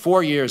 after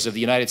 4 years of the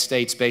United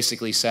States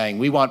basically saying,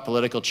 we want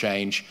political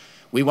change,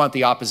 we want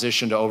the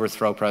opposition to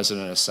overthrow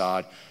President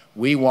Assad,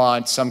 we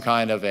want some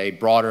kind of a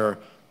broader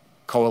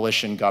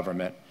coalition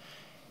government,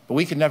 but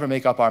we could never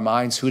make up our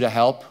minds who to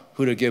help,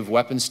 who to give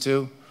weapons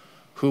to,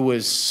 who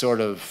was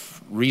sort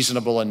of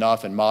reasonable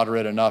enough and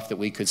moderate enough that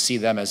we could see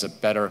them as a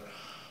better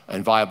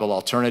and viable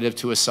alternative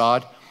to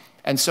Assad.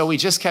 And so we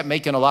just kept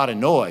making a lot of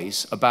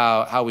noise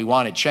about how we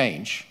wanted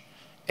change,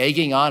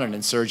 egging on an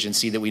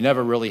insurgency that we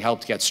never really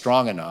helped get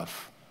strong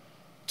enough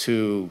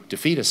to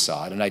defeat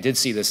Assad. And I did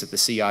see this at the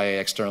CIA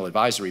External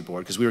Advisory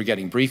Board, because we were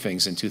getting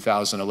briefings in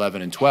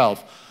 2011 and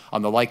 12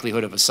 on the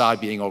likelihood of Assad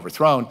being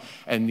overthrown,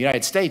 and the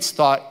United States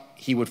thought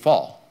he would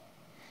fall.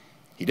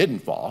 He didn't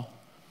fall.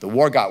 The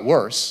war got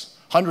worse.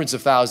 Hundreds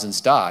of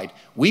thousands died.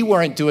 We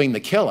weren't doing the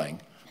killing,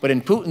 but in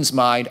Putin's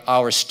mind,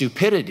 our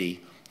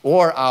stupidity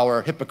or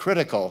our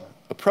hypocritical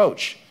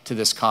approach to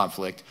this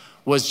conflict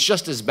was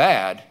just as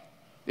bad,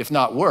 if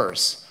not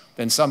worse,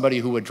 than somebody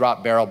who would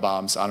drop barrel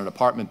bombs on an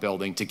apartment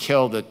building to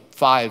kill the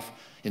 5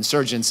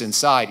 insurgents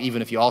inside,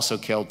 even if you also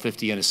killed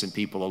 50 innocent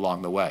people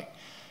along the way.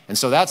 And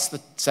so that's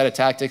the set of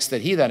tactics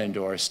that he then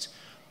endorsed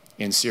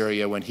in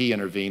Syria when he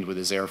intervened with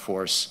his Air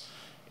Force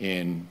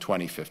in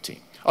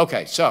 2015.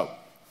 Okay, so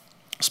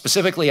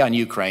specifically on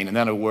Ukraine, and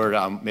then a word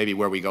on maybe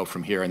where we go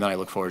from here, and then I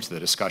look forward to the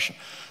discussion.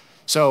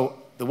 So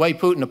the way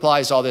Putin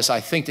applies all this, I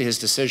think, to his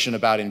decision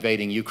about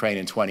invading Ukraine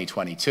in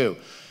 2022,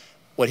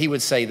 what he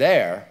would say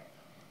there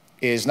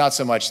is not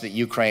so much that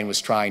Ukraine was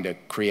trying to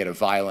create a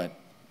violent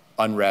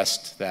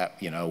unrest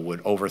that,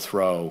 would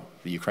overthrow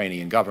the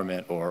Ukrainian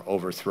government or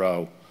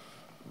overthrow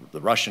the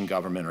Russian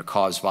government or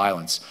cause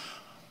violence,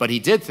 But he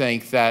did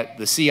think that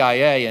the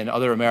CIA and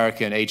other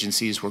American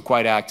agencies were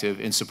quite active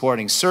in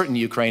supporting certain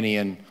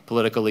Ukrainian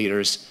political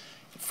leaders,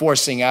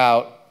 forcing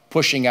out,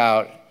 pushing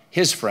out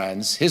his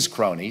friends, his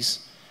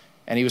cronies,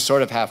 and he was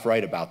sort of half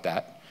right about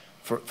that.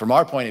 From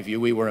our point of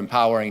view, we were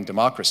empowering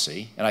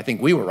democracy, and I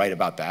think we were right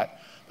about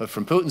that. But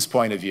from Putin's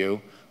point of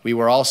view, we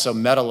were also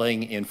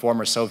meddling in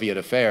former Soviet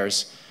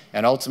affairs,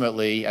 and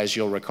ultimately, as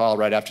you'll recall,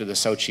 right after the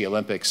Sochi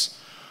Olympics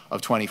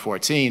of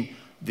 2014,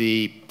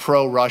 the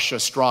pro-Russia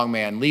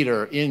strongman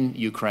leader in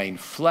Ukraine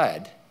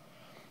fled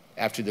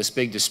after this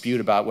big dispute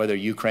about whether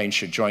Ukraine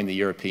should join the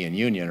European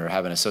Union or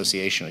have an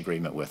association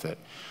agreement with it.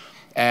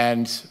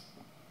 And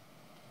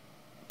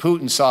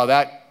Putin saw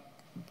that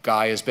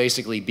guy as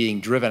basically being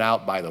driven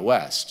out by the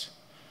West.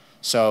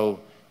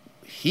 So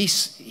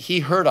he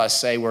heard us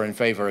say we're in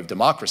favor of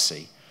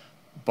democracy,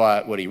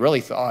 but what he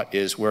really thought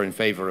is we're in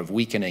favor of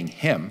weakening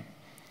him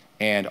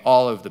and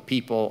all of the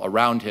people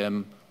around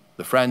him,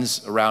 the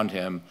friends around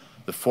him.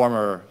 The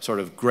former sort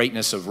of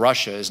greatness of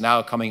Russia is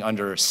now coming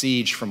under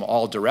siege from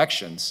all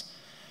directions.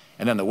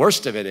 And then the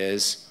worst of it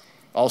is,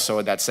 also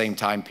at that same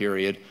time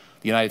period,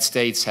 the United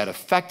States had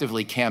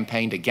effectively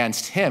campaigned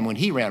against him when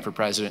he ran for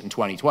president in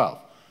 2012,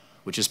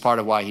 which is part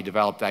of why he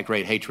developed that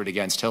great hatred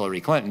against Hillary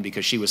Clinton,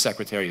 because she was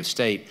Secretary of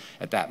State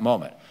at that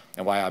moment,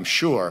 and why I'm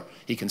sure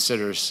he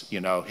considers,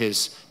 you know,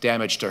 his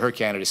damage to her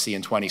candidacy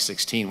in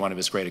 2016 one of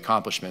his great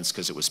accomplishments,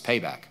 because it was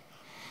payback.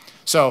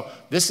 So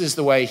this is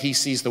the way he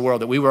sees the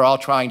world, that we were all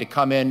trying to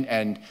come in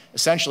and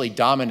essentially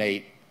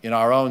dominate in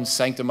our own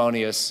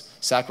sanctimonious,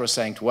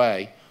 sacrosanct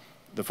way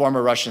the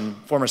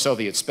former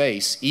Soviet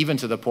space, even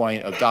to the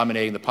point of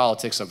dominating the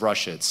politics of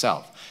Russia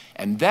itself.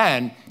 And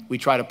then we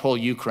try to pull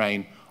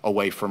Ukraine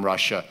away from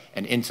Russia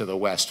and into the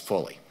West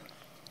fully.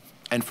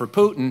 And for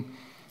Putin,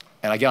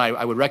 and again,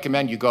 I would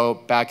recommend you go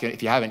back,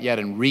 if you haven't yet,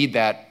 and read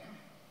that.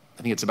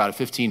 I think it's about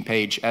a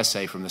 15-page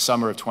essay from the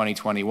summer of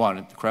 2021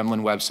 at the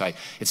Kremlin website.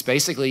 It's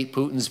basically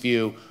Putin's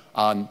view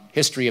on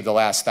history of the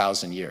last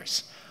 1,000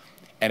 years.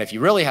 And if you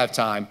really have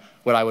time,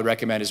 what I would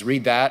recommend is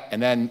read that,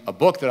 and then a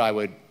book that I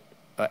would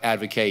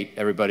advocate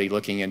everybody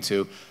looking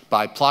into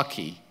by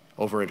Plotky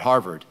over at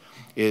Harvard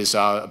is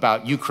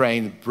about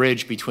Ukraine, the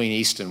bridge between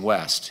East and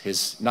West,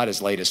 not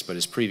his latest, but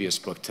his previous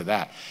book to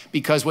that.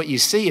 Because what you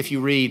see if you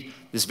read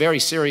this very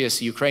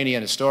serious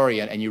Ukrainian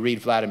historian and you read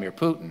Vladimir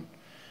Putin,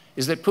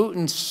 is that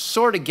Putin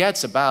sort of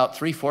gets about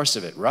 3/4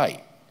 of it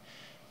right,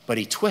 but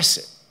he twists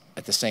it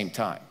at the same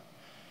time.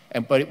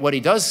 But what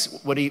he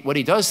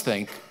does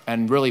think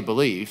and really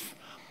believe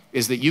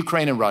is that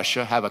Ukraine and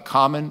Russia have a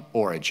common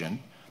origin.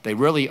 They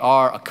really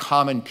are a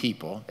common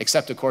people,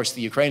 except, of course,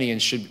 the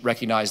Ukrainians should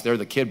recognize they're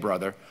the kid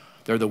brother.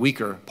 They're the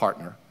weaker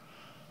partner.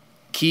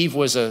 Kyiv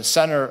was a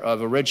center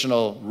of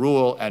original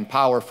rule and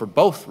power for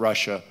both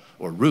Russia,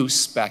 or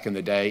Rus back in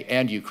the day,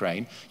 and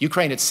Ukraine.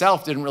 Ukraine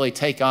itself didn't really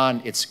take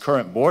on its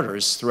current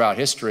borders throughout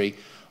history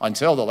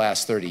until the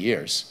last 30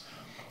 years.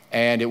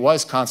 And it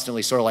was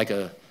constantly sort of like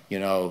a, you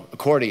know,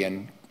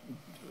 accordion,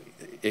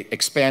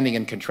 expanding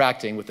and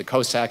contracting with the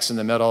Cossacks in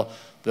the middle,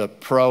 the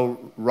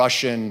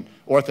pro-Russian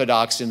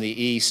Orthodox in the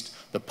east,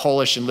 the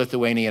Polish and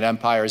Lithuanian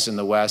empires in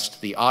the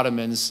west, the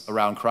Ottomans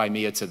around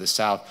Crimea to the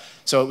south.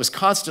 So it was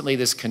constantly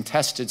this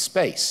contested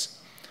space.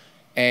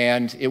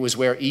 And it was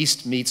where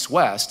East meets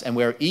West, and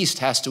where East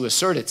has to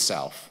assert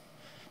itself.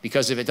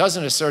 Because if it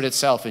doesn't assert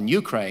itself in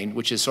Ukraine,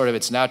 which is sort of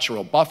its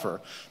natural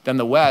buffer, then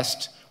the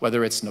West,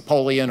 whether it's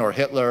Napoleon or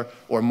Hitler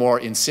or more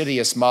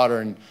insidious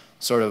modern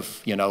sort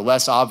of, you know,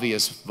 less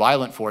obvious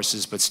violent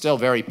forces, but still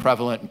very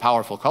prevalent and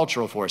powerful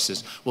cultural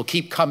forces, will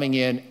keep coming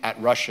in at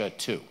Russia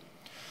too.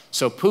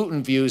 So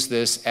Putin views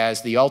this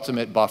as the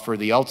ultimate buffer,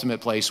 the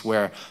ultimate place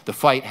where the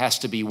fight has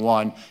to be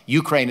won.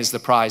 Ukraine is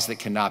the prize that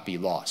cannot be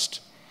lost.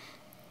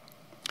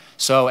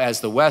 So as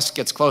the West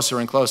gets closer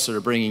and closer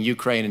to bringing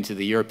Ukraine into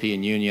the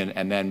European Union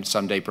and then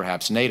someday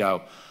perhaps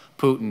NATO,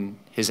 Putin,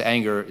 his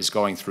anger is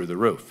going through the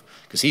roof,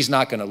 because he's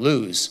not going to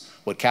lose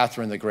what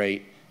Catherine the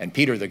Great and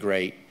Peter the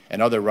Great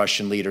and other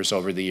Russian leaders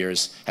over the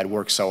years had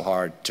worked so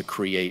hard to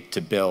create,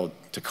 to build,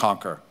 to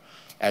conquer,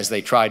 as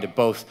they tried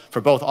to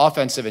for both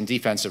offensive and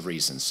defensive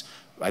reasons.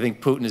 I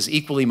think Putin is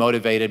equally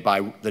motivated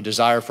by the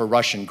desire for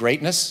Russian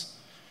greatness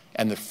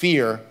and the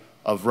fear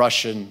of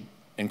Russian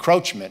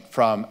encroachment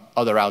from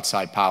other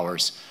outside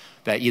powers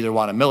that either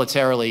want to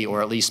militarily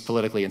or at least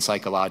politically and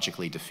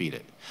psychologically defeat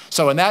it.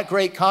 So in that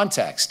great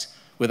context,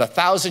 with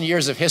 1,000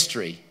 years of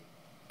history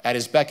at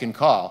his beck and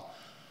call,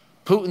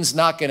 Putin's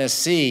not going to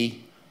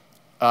see,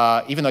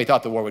 even though he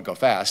thought the war would go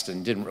fast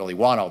and didn't really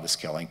want all this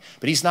killing,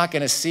 but he's not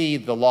going to see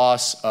the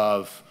loss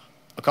of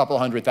a couple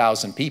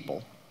 100,000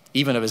 people,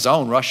 even of his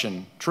own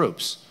Russian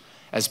troops,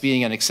 as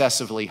being an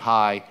excessively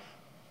high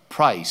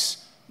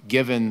price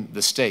given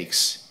the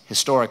stakes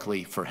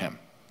historically for him.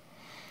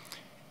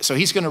 So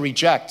he's going to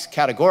reject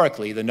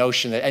categorically the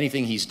notion that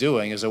anything he's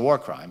doing is a war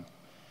crime,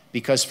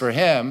 because for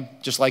him,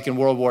 just like in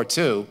World War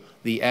II,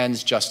 the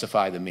ends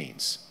justify the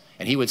means.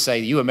 And he would say,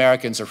 you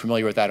Americans are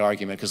familiar with that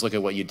argument because look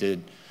at what you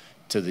did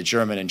to the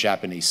German and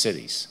Japanese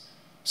cities.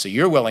 So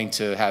you're willing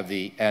to have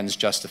the ends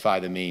justify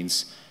the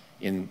means.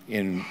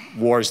 in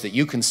wars that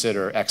you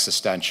consider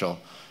existential,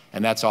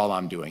 and that's all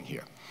I'm doing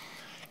here.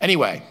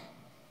 Anyway,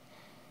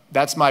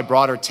 that's my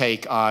broader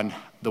take on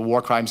the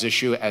war crimes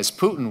issue as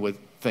Putin would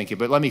think it.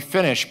 But let me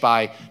finish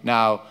by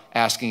now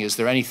asking, is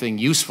there anything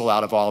useful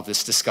out of all of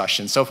this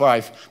discussion? So far,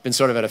 I've been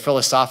sort of at a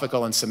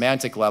philosophical and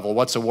semantic level.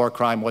 What's a war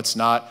crime? What's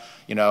not?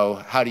 You know,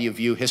 how do you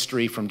view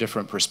history from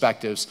different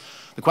perspectives?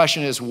 The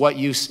question is, what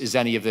use is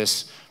any of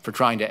this for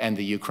trying to end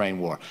the Ukraine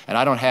war? And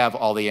I don't have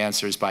all the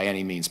answers by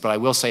any means, but I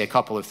will say a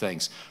couple of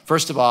things.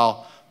 First of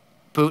all,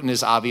 Putin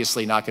is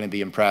obviously not going to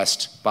be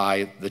impressed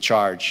by the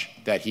charge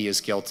that he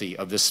is guilty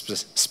of this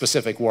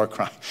specific war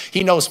crime.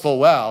 He knows full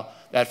well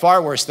that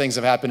far worse things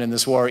have happened in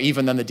this war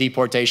even than the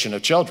deportation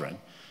of children.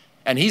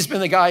 And he's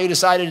been the guy who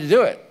decided to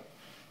do it.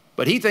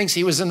 But he thinks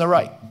he was in the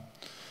right.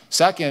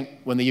 Second,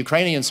 when the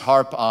Ukrainians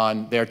harp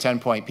on their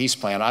 10-point peace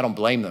plan, I don't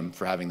blame them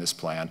for having this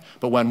plan.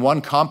 But when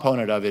one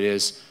component of it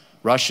is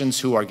Russians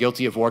who are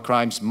guilty of war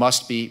crimes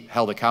must be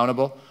held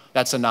accountable,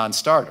 that's a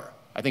non-starter.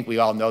 I think we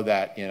all know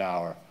that in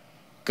our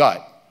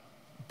gut.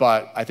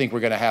 But I think we're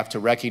going to have to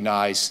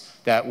recognize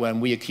that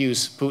when we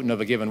accuse Putin of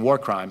a given war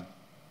crime,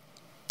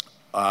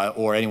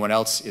 or anyone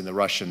else in the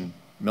Russian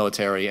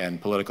military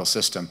and political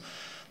system,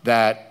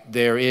 that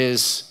there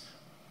is,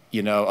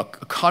 you know, a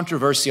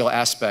controversial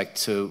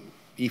aspect to,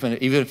 even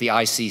if the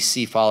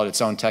ICC followed its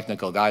own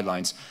technical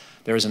guidelines,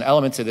 there is an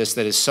element to this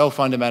that is so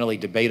fundamentally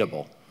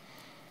debatable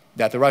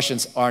that the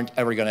Russians aren't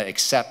ever going to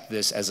accept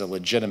this as a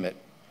legitimate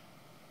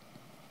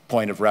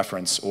point of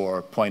reference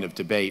or point of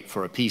debate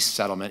for a peace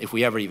settlement if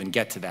we ever even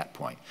get to that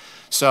point.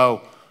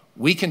 So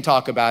we can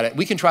talk about it.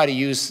 We can try to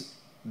use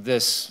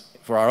this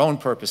for our own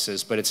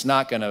purposes, but it's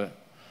not going to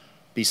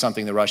be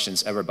something the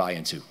Russians ever buy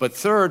into. But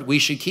third, we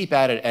should keep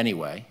at it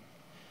anyway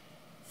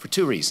for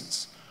two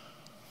reasons.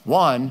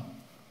 One,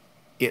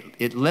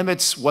 it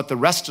limits what the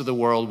rest of the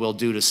world will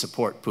do to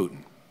support Putin.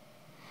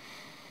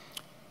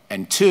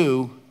 And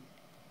two,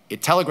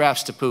 it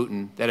telegraphs to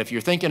Putin that if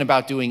you're thinking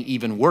about doing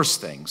even worse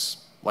things,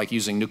 like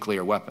using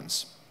nuclear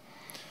weapons,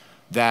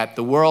 that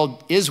the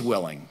world is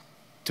willing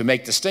to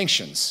make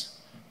distinctions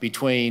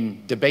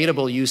between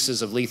debatable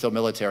uses of lethal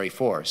military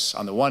force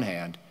on the one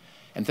hand,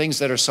 and things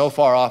that are so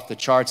far off the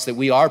charts that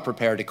we are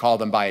prepared to call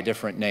them by a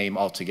different name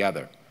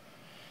altogether.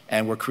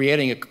 And we're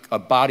creating a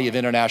body of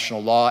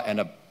international law and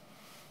a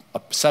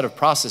set of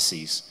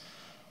processes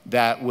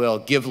that will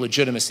give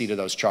legitimacy to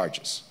those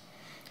charges.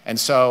 And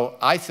so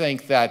I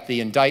think that the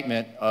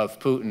indictment of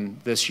Putin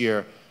this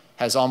year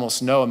has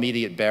almost no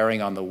immediate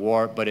bearing on the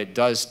war, but it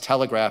does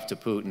telegraph to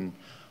Putin,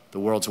 the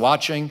world's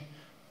watching,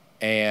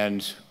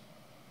 and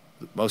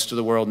most of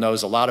the world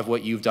knows a lot of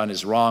what you've done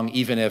is wrong,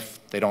 even if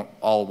they don't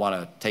all want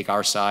to take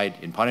our side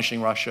in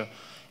punishing Russia.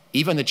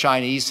 Even the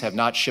Chinese have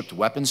not shipped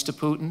weapons to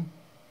Putin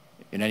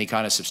in any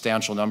kind of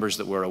substantial numbers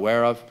that we're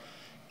aware of.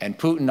 And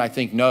Putin, I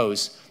think,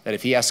 knows that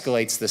if he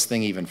escalates this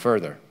thing even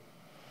further,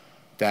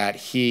 that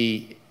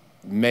he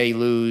may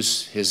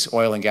lose his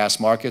oil and gas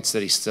markets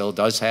that he still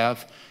does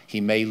have.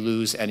 He may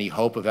lose any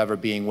hope of ever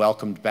being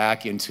welcomed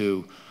back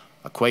into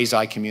a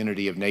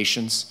quasi-community of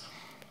nations,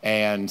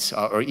 and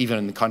or even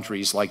in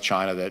countries like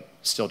China that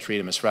still treat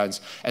him as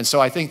friends. And so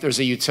I think there's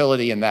a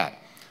utility in that.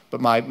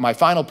 But my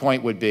final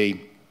point would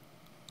be,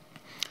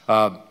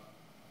 we're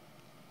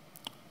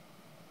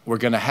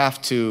going to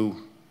have to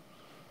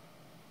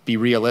be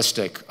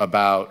realistic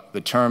about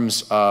the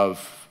terms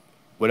of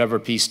whatever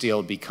peace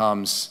deal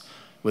becomes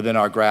within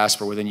our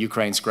grasp or within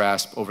Ukraine's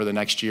grasp over the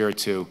next year or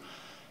two,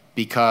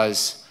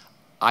 because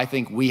I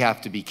think we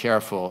have to be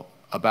careful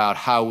about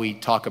how we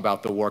talk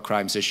about the war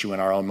crimes issue in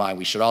our own mind.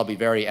 We should all be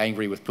very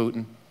angry with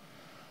Putin,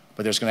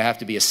 but there's going to have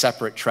to be a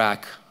separate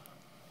track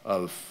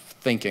of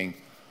thinking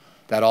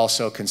that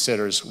also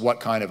considers what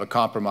kind of a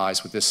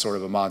compromise with this sort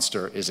of a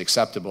monster is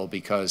acceptable,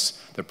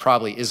 because there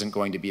probably isn't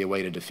going to be a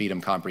way to defeat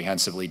him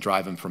comprehensively,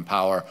 drive him from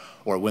power,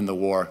 or win the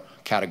war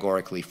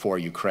categorically for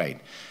Ukraine.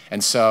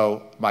 And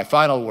so my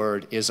final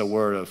word is a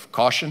word of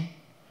caution,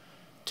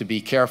 to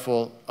be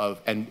careful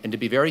of, and to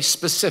be very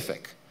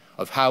specific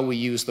of how we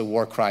use the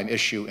war crime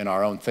issue in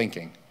our own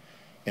thinking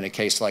in a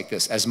case like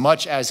this. As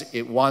much as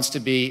it wants to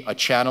be a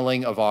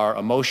channeling of our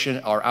emotion,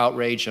 our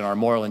outrage, and our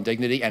moral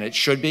indignity, and it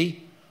should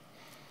be,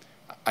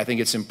 I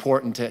think it's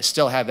important to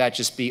still have that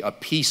just be a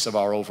piece of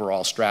our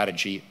overall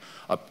strategy,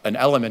 an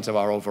element of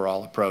our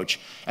overall approach,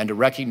 and to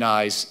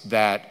recognize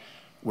that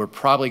we're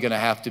probably going to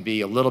have to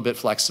be a little bit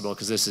flexible,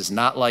 because this is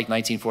not like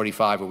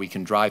 1945 where we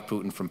can drive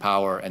Putin from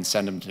power and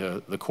send him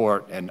to the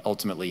court and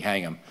ultimately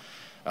hang him.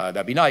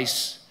 That'd be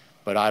nice,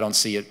 but I don't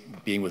see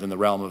it being within the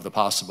realm of the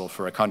possible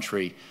for a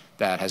country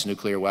that has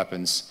nuclear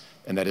weapons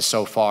and that is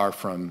so far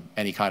from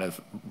any kind of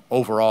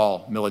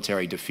overall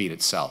military defeat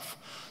itself.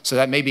 So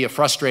that may be a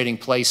frustrating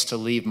place to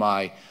leave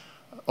my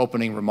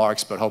opening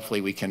remarks, but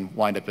hopefully we can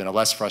wind up in a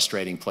less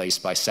frustrating place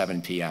by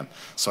 7 p.m.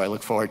 So I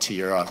look forward to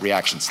your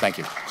reactions. Thank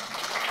you.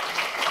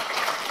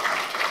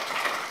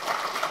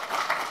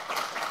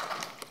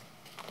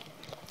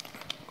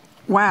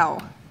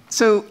 Wow.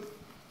 So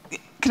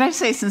can I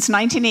say, since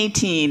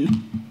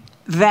 1918,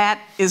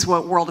 that is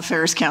what World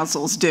Affairs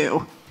Councils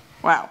do.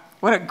 Wow.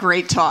 What a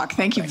great talk.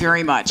 Thank you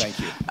very much. Thank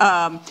you.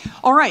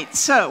 All right,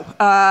 so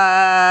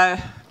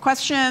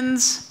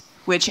questions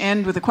which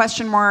end with a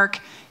question mark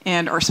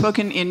and are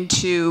spoken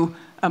into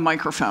a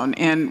microphone.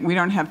 And we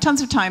don't have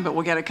tons of time, but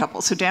we'll get a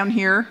couple. So down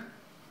here,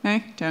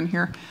 okay, down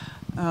here.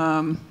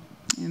 And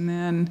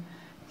then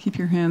keep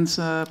your hands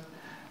up.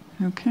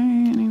 Okay,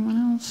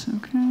 anyone else?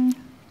 Okay,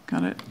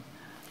 got it.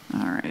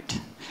 All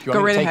right.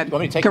 Go right ahead. You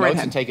want me to take notes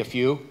and take a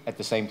few at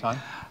the same time?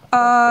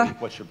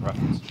 What's your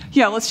preference?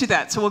 Yeah, let's do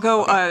that. So we'll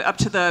go up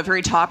to the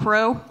very top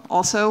row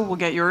also. We'll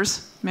get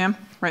yours, ma'am,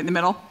 right in the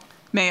middle.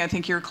 May, I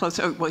think you're close.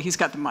 Oh, well, he's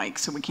got the mic,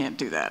 so we can't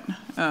do that.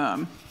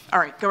 All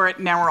right, go right.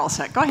 Now we're all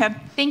set. Go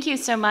ahead. Thank you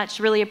so much.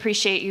 Really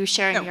appreciate you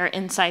sharing your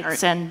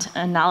insights and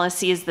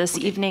analyses this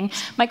evening.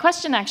 My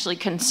question actually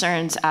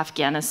concerns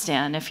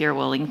Afghanistan, if you're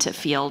willing to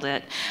field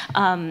it.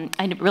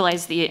 I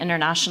realize the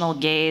international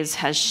gaze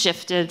has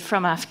shifted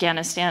from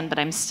Afghanistan, but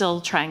I'm still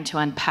trying to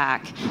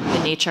unpack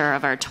the nature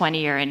of our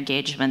 20-year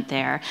engagement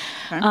there.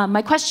 Okay.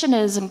 My question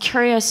is, I'm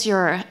curious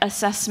your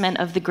assessment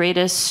of the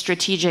greatest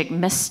strategic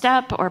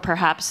misstep or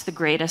perhaps the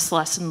greatest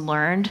lesson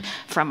learned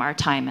from our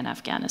time in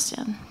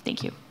Afghanistan.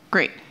 Thank you.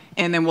 Great.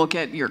 And then we'll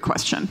get your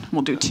question.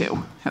 We'll do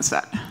two. How's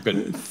that?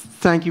 Good.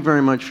 Thank you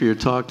very much for your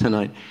talk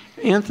tonight.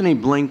 Anthony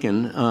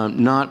Blinken,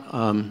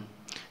 not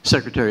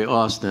Secretary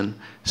Austin,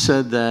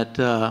 said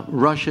that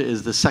Russia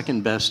is the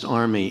second best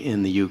army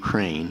in the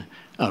Ukraine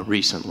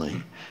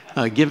recently.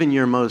 Given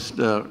your most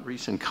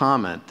recent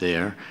comment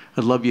there,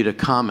 I'd love you to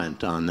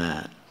comment on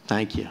that.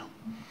 Thank you.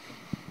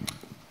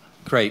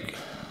 Great.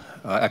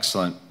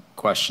 Excellent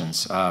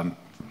questions.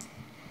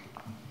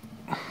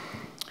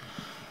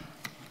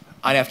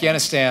 On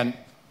Afghanistan,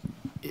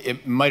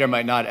 it might or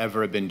might not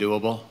ever have been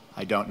doable.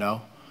 I don't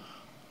know.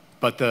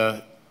 But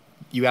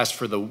you asked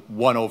for the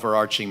one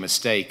overarching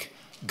mistake,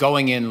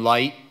 going in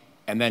light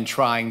and then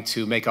trying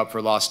to make up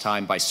for lost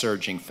time by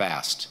surging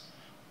fast.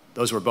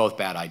 Those were both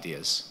bad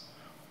ideas.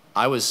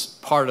 I was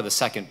part of the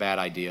second bad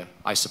idea.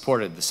 I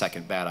supported the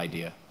second bad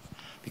idea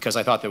because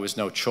I thought there was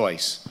no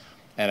choice.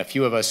 And a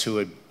few of us who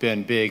had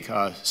been big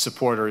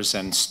supporters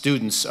and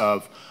students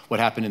of what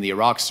happened in the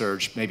Iraq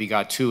surge maybe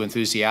got too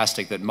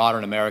enthusiastic that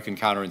modern American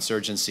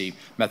counterinsurgency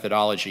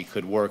methodology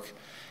could work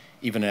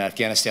even in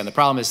Afghanistan. The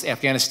problem is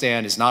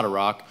Afghanistan is not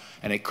Iraq,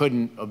 and it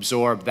couldn't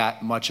absorb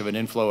that much of an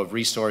inflow of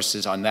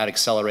resources on that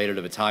accelerated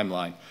of a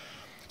timeline.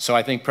 So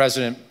I think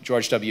President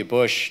George W.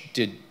 Bush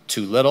did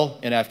too little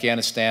in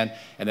Afghanistan,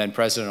 and then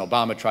President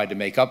Obama tried to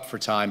make up for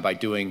time by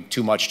doing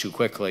too much too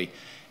quickly.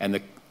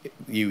 And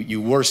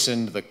you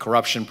worsened the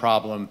corruption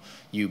problem.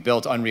 You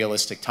built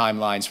unrealistic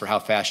timelines for how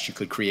fast you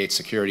could create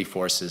security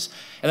forces.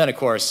 And then, of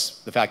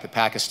course, the fact that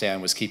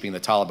Pakistan was keeping the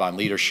Taliban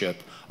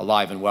leadership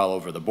alive and well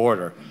over the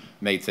border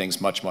made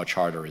things much, much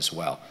harder as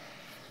well.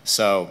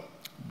 So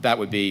that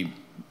would be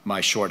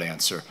my short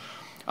answer.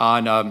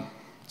 On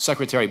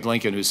Secretary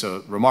Blinken, who's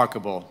a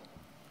remarkable,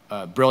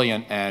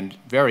 brilliant, and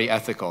very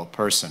ethical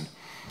person,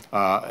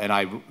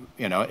 and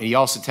he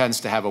also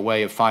tends to have a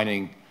way of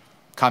finding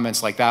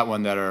comments like that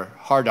one that are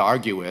hard to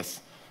argue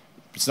with.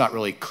 It's not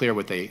really clear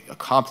what they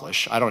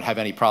accomplish. I don't have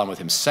any problem with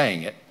him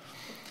saying it.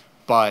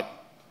 But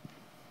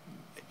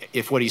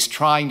if what he's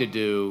trying to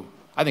do,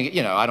 I think,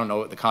 I don't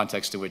know the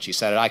context in which he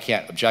said it. I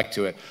can't object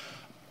to it.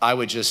 I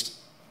would just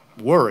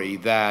worry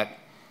that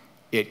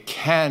it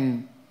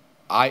can,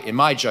 in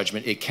my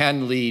judgment, it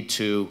can lead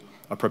to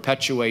a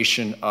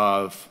perpetuation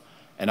of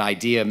an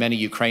idea many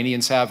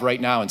Ukrainians have right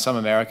now and some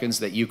Americans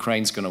that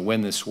Ukraine's going to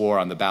win this war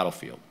on the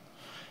battlefield.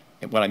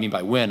 And what I mean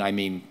by win, I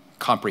mean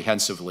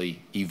comprehensively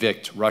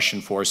evict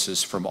Russian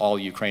forces from all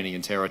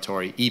Ukrainian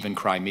territory, even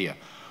Crimea.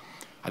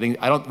 I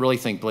don't really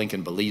think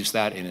Blinken believes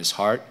that in his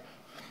heart,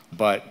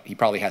 but he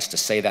probably has to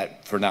say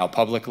that for now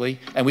publicly.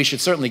 And we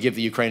should certainly give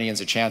the Ukrainians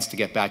a chance to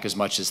get back as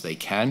much as they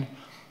can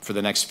for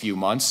the next few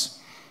months.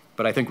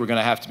 But I think we're going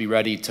to have to be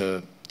ready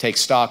to take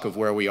stock of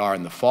where we are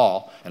in the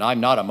fall. And I'm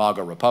not a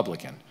MAGA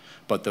Republican,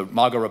 but the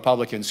MAGA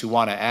Republicans who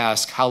want to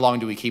ask, how long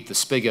do we keep the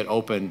spigot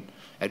open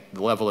at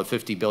the level of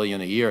 $50 billion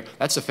a year,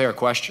 that's a fair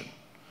question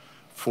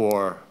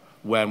for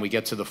when we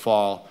get to the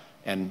fall,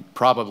 and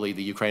probably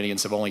the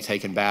Ukrainians have only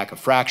taken back a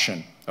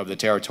fraction of the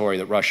territory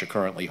that Russia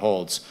currently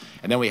holds.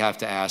 And then we have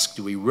to ask,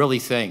 do we really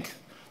think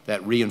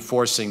that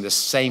reinforcing the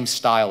same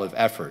style of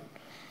effort,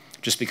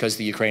 just because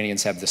the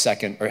Ukrainians have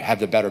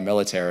the better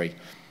military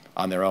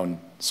on their own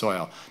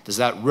soil, does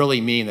that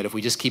really mean that if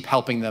we just keep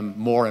helping them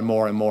more and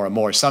more and more and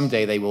more,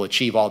 someday they will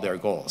achieve all their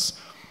goals?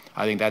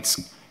 I think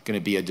that's going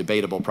to be a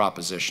debatable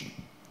proposition.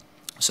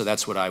 So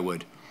that's what I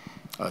would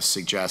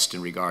suggest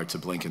in regard to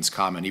Blinken's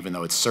comment, even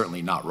though it's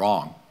certainly not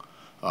wrong.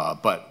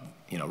 But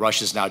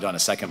Russia's now done a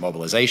second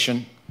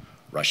mobilization.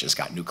 Russia's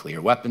got nuclear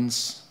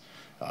weapons.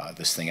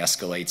 This thing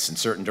escalates in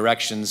certain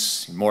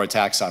directions. More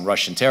attacks on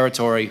Russian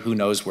territory. Who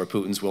knows where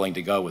Putin's willing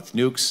to go with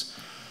nukes?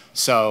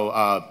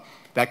 So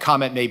that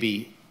comment may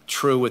be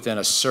true within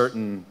a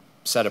certain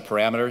set of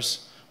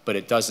parameters, but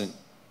it doesn't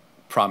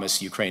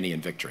promise Ukrainian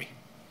victory.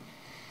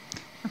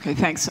 Okay,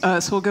 thanks. So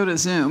we'll go to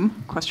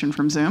Zoom. Question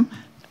from Zoom.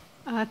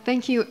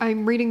 Thank you.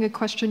 I'm reading a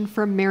question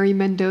from Mary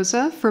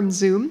Mendoza from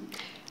Zoom.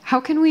 How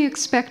can we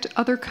expect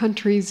other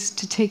countries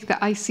to take the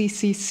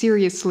ICC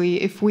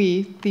seriously if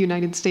we, the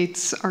United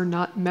States, are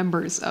not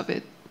members of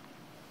it?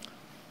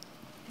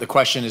 The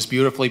question is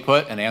beautifully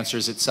put and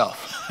answers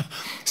itself.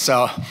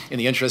 So in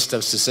the interest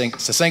of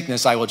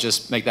succinctness, I will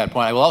just make that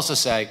point. I will also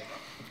say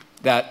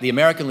that the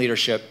American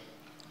leadership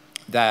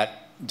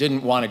that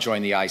didn't want to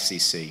join the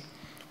ICC,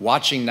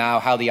 watching now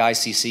how the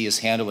ICC is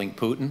handling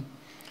Putin,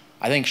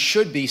 I think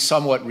should be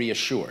somewhat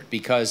reassured,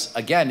 because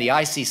again, the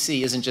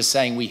ICC isn't just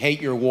saying we hate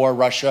your war,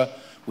 Russia,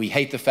 we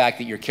hate the fact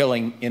that you're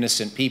killing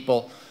innocent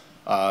people.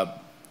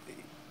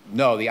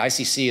 No, the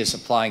ICC is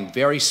applying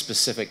very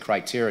specific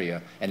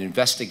criteria and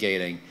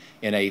investigating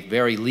in a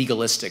very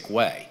legalistic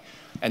way.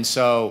 And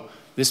so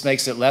this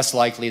makes it less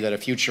likely that a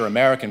future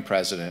American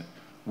president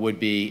would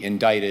be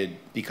indicted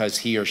because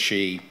he or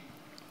she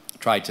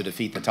tried to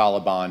defeat the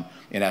Taliban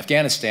in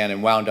Afghanistan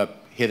and wound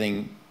up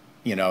hitting,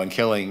 and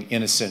killing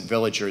innocent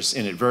villagers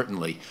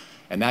inadvertently.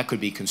 And that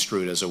could be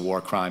construed as a war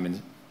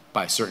crime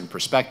by certain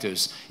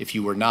perspectives if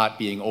you were not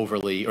being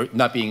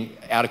not being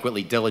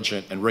adequately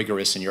diligent and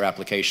rigorous in your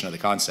application of the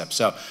concept.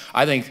 So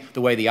I think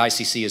the way the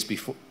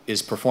ICC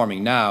is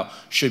performing now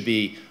should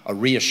be a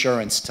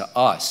reassurance to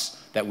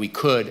us that we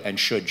could and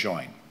should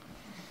join.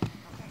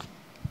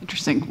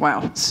 Interesting.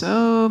 Wow.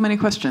 So many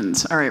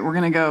questions. All right, we're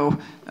going to go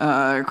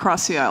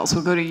across the aisles.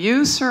 We'll go to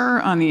you, sir,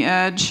 on the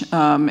edge,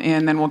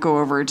 and then we'll go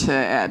over to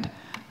Ed.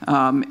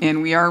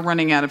 And we are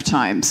running out of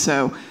time.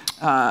 So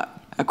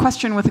a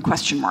question with a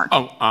question mark.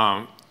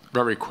 Oh,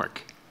 very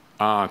quick.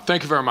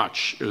 Thank you very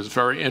much. It was a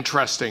very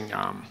interesting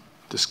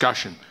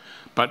discussion.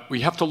 But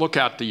we have to look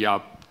at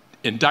the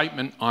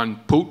indictment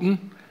on Putin.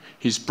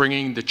 He's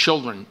bringing the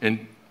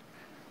children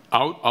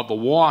out of a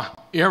war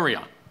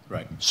area.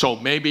 Right. So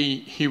maybe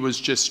he was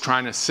just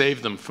trying to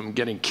save them from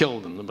getting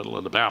killed in the middle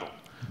of the battle.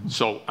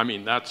 So, I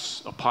mean,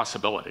 that's a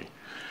possibility.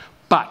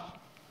 But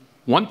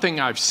one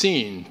thing I've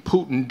seen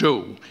Putin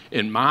do,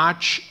 in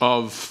March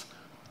of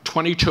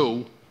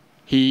 22,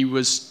 he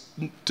was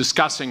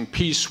discussing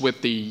peace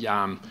with the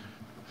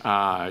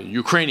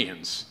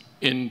Ukrainians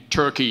in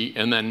Turkey,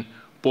 and then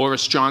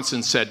Boris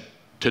Johnson said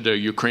to the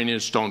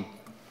Ukrainians, don't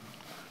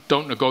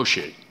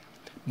negotiate.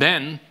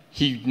 Then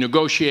he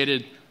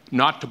negotiated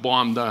not to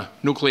bomb the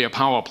nuclear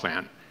power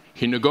plant.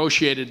 He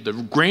negotiated the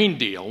grain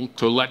deal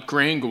to let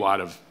grain go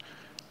out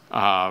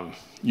of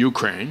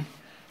Ukraine.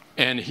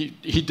 And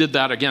he did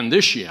that again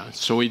this year,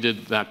 so he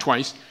did that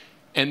twice.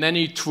 And then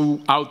he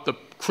threw out the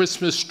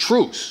Christmas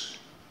truce,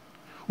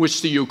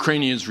 which the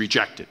Ukrainians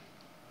rejected.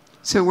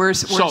 So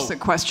where's the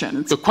question?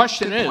 It's the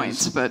question is,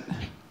 points, but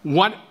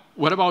what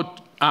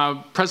about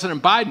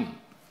President Biden?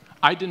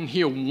 I didn't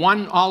hear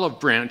one olive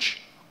branch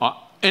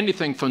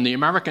anything from the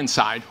American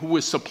side, who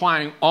is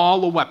supplying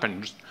all the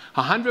weapons.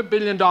 $100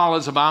 billion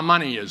of our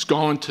money is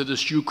going to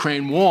this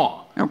Ukraine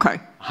war. Okay.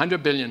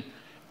 $100 billion.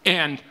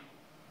 And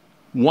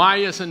why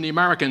isn't the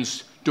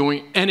Americans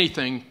doing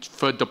anything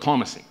for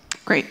diplomacy?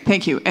 Great,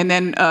 thank you. And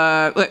then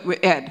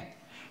Ed.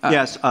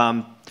 Yes,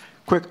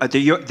 quick,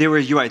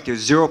 you're right,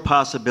 there's zero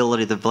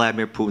possibility that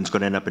Vladimir Putin's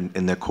going to end up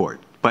in their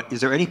court. But is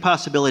there any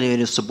possibility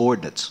in his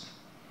subordinates,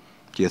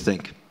 do you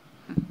think?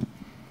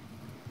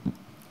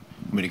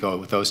 Want me to go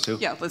with those two?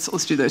 Yeah,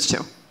 let's do those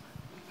two.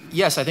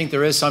 Yes, I think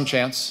there is some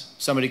chance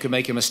somebody could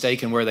make a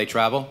mistake in where they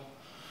travel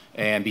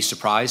and be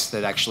surprised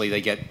that actually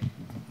they get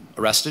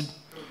arrested.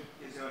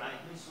 Is there an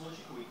IT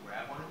solution? Can we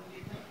grab one of them, do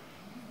you think?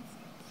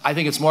 I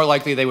think it's more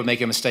likely they would make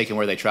a mistake in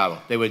where they travel.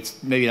 They would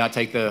maybe not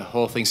take the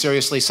whole thing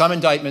seriously. Some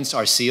indictments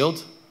are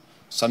sealed.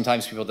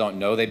 Sometimes people don't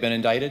know they've been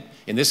indicted.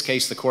 In this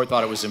case, the court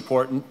thought it was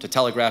important to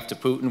telegraph to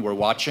Putin, we're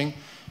watching,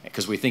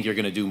 because we think you're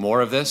going to do more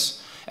of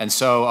this. And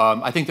so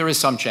I think there is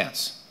some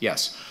chance,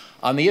 yes.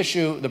 On the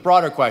issue, the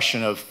broader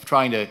question of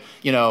trying to,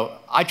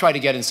 I try to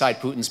get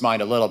inside Putin's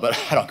mind a little, but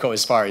I don't go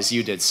as far as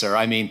you did, sir.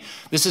 I mean,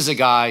 this is a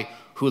guy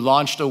who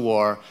launched a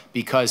war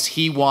because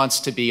he wants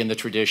to be in the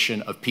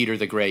tradition of Peter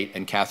the Great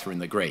and Catherine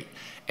the Great.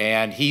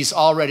 And he's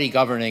already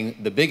governing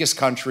the biggest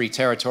country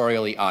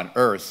territorially on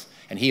earth,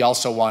 and he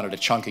also wanted a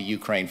chunk of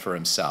Ukraine for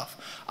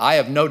himself. I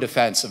have no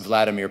defense of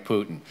Vladimir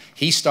Putin.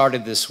 He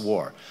started this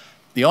war.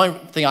 The only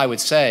thing I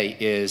would say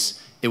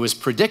is it was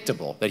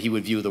predictable that he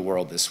would view the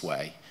world this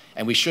way.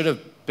 And we should have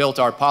built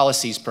our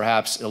policies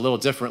perhaps a little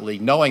differently,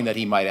 knowing that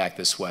he might act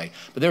this way.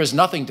 But there is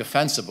nothing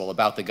defensible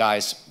about the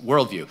guy's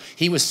worldview.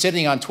 He was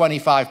sitting on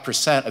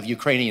 25% of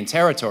Ukrainian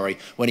territory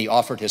when he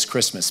offered his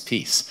Christmas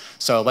peace.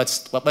 So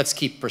let's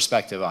keep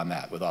perspective on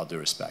that, with all due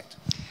respect.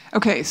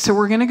 Okay, so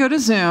we're going to go to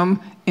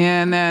Zoom,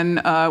 and then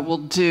we'll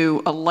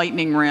do a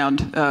lightning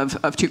round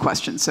of two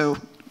questions. So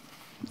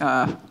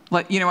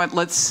you know what?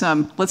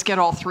 Let's get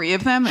all three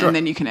of them, sure, and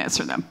then you can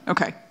answer them.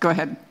 Okay, go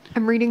ahead.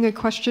 I'm reading a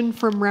question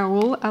from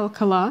Raul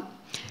Alcala.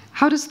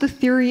 How does the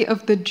theory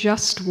of the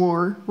just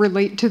war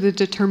relate to the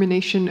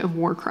determination of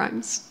war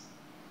crimes?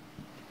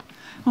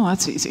 Well,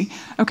 that's easy.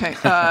 Okay,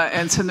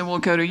 and so then we'll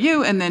go to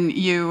you, and then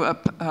you,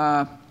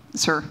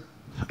 sir.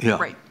 Yeah.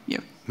 Right,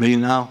 you. Me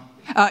now?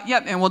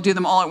 Yep, and we'll do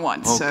them all at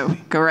once, okay. So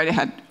go right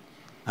ahead.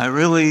 I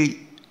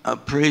really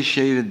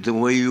appreciated the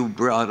way you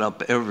brought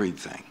up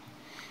everything.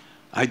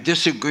 I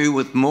disagree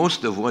with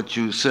most of what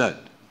you said,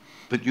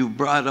 but you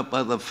brought up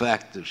other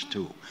factors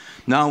too.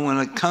 Now, when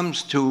it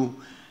comes to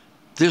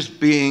this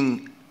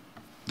being,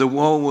 the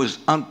war was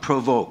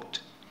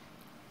unprovoked.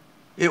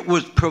 It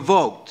was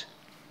provoked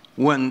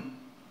when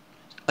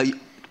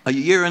a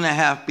year and a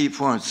half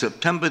before, on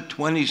September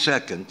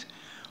 22nd,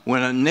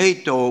 when a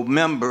NATO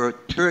member,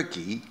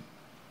 Turkey,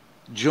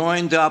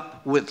 joined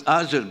up with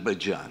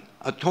Azerbaijan,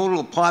 a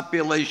total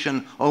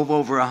population of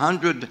over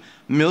 100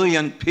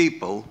 million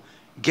people,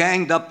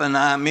 ganged up in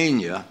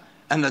Armenia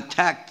and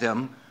attacked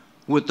them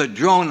with a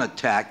drone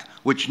attack,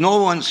 which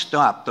no one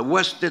stopped. The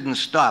West didn't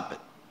stop it.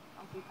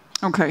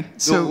 Okay,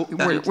 so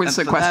what's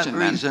the question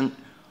then? For that reason,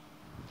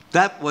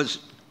 that was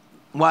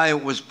why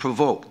it was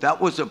provoked. That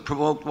was a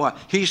provoked war.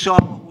 He saw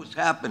what was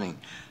happening.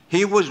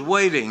 He was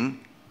waiting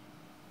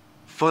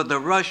for the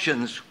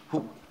Russians,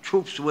 who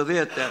troops were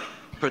there to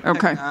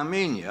protect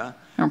Armenia.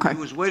 He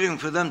was waiting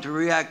for them to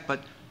react,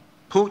 but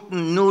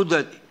Putin knew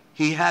that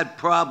he had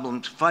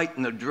problems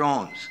fighting the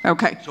drones.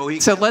 Okay,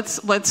 so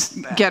let's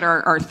get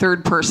our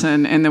third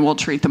person, and then we'll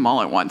treat them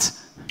all at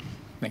once.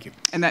 Thank you.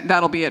 And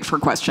that'll be it for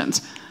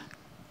questions.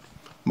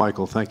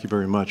 Michael, thank you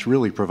very much.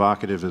 Really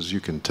provocative, as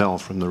you can tell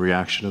from the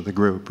reaction of the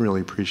group.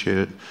 Really appreciate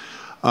it.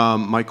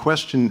 My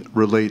question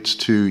relates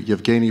to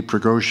Yevgeny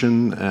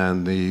Prigozhin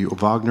and the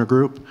Wagner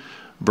Group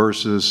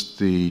versus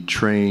the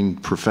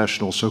trained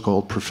professional,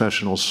 so-called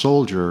professional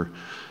soldier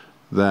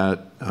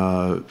that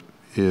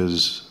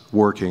is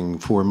working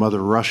for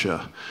Mother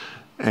Russia.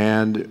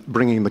 And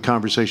bringing the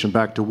conversation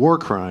back to war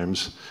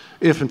crimes,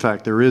 if in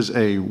fact there is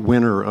a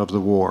winner of the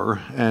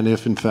war, and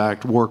if in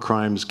fact war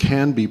crimes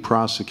can be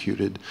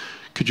prosecuted,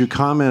 could you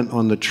comment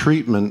on the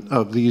treatment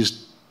of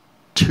these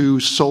two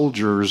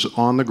soldiers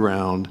on the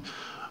ground,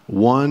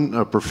 one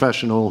a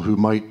professional who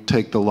might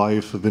take the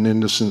life of an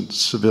innocent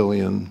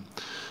civilian,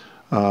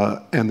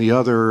 and the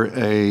other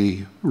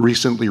a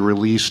recently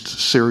released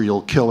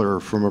serial killer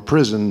from a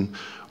prison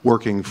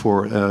working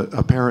for an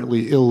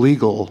apparently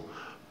illegal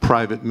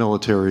private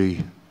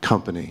military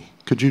company?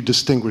 Could you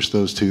distinguish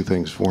those two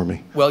things for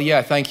me? Well,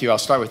 yeah, thank you. I'll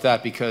start with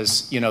that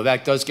because,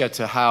 that does get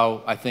to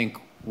how I think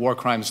war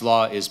crimes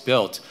law is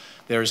built.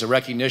 There's a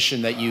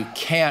recognition that you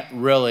can't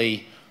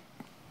really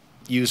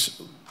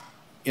use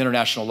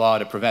international law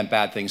to prevent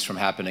bad things from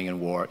happening in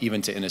war,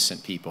 even to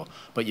innocent people.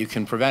 But you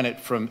can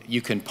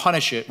you can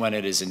punish it when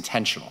it is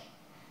intentional.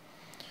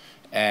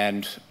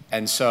 And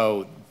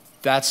so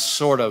that's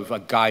sort of a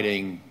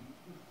guiding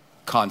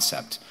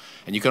concept.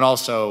 And you can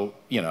also,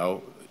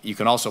 you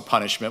can also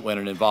punish it when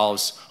it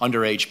involves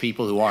underage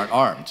people who aren't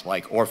armed,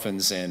 like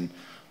orphans in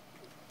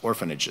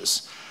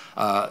orphanages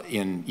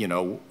in,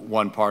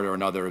 one part or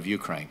another of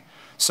Ukraine.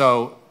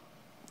 So,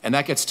 and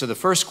that gets to the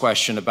first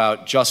question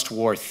about just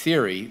war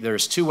theory.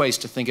 There's two ways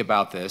to think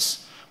about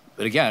this.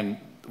 But again,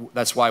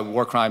 that's why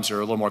war crimes are a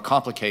little more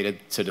complicated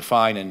to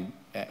define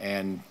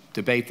and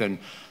debate than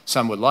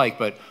some would like.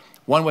 But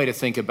one way to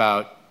think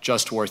about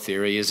just war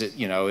theory is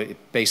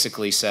it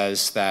basically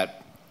says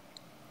that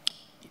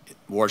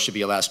war should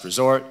be a last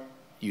resort,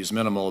 use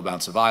minimal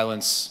amounts of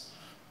violence,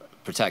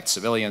 protect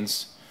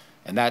civilians.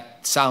 And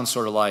that sounds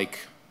sort of like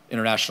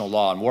international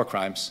law on war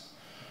crimes.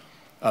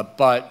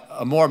 But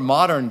a more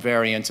modern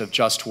variant of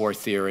just war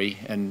theory,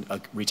 and a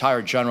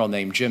retired general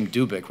named Jim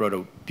Dubik wrote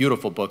a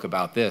beautiful book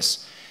about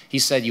this. He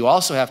said you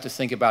also have to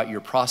think about your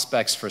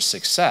prospects for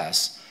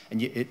success.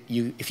 And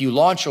if you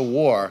launch a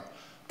war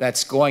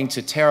that's going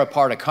to tear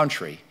apart a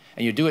country,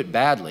 and you do it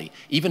badly,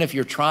 even if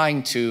you're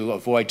trying to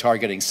avoid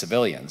targeting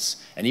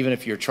civilians, and even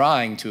if you're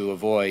trying to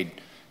avoid,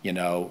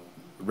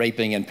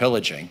 raping and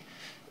pillaging,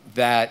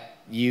 that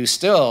you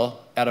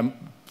still, at a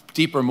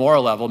deeper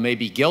moral level, may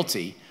be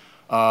guilty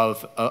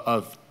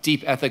of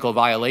deep ethical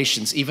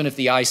violations, even if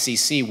the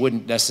ICC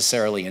wouldn't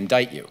necessarily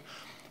indict you.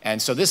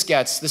 And so this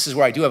is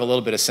where I do have a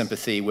little bit of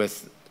sympathy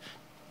with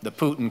the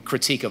Putin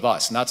critique of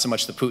us, not so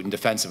much the Putin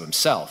defense of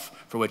himself,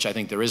 for which I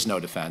think there is no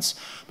defense,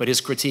 but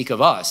his critique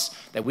of us,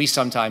 that we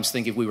sometimes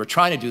think if we were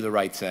trying to do the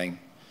right thing,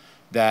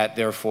 that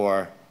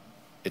therefore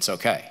it's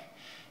okay.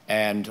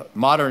 And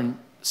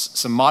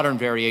some modern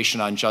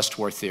variation on just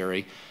war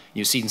theory.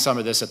 You've seen some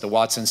of this at the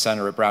Watson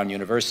Center at Brown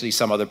University,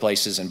 some other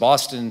places in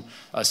Boston,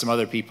 some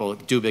other people,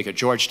 Dubik at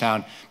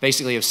Georgetown,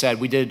 basically have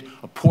said we did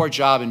a poor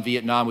job in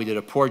Vietnam, we did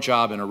a poor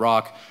job in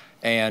Iraq,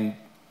 and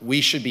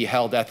we should be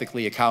held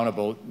ethically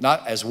accountable,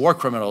 not as war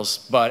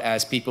criminals, but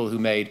as people who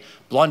made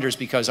blunders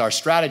because our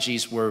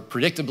strategies were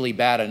predictably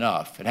bad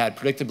enough and had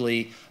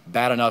predictably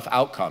bad enough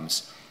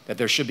outcomes that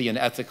there should be an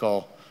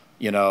ethical,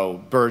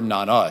 burden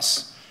on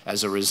us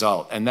as a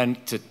result. And then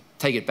to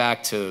take it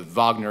back to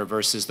Wagner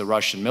versus the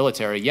Russian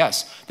military,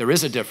 yes, there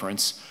is a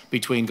difference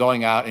between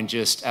going out and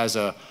just as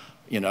a,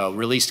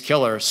 released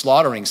killer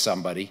slaughtering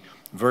somebody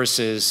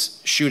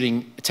versus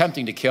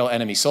attempting to kill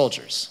enemy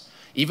soldiers.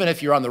 Even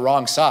if you're on the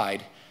wrong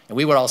side, and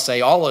we would all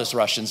say all those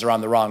Russians are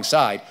on the wrong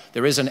side,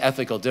 there is an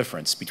ethical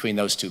difference between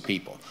those two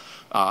people,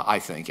 I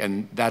think.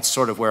 And that's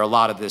sort of where a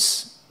lot of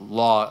this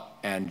law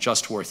and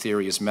just war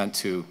theory is meant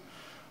to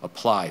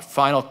apply.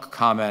 Final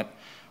comment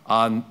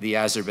on the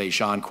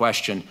Azerbaijan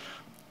question.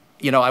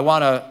 I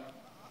want to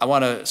I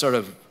want to sort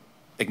of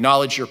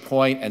acknowledge your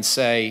point and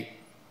say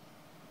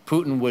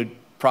Putin would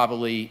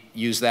probably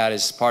use that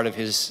as part of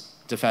his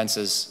defense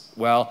as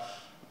well,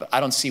 but I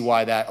don't see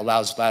why that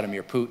allows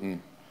Vladimir Putin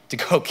to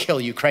go kill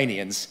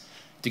Ukrainians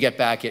to get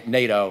back at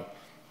NATO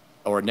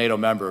or a NATO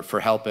member for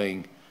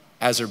helping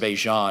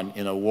Azerbaijan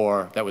in a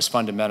war that was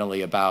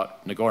fundamentally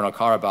about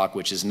Nagorno-Karabakh,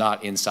 which is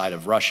not inside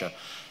of Russia.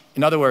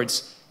 In other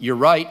words, you're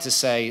right to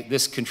say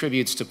this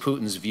contributes to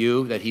Putin's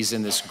view that he's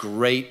in this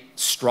great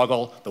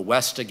struggle, the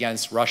West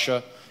against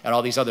Russia, and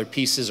all these other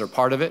pieces are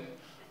part of it.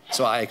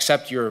 So I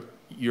accept your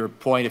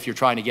point if you're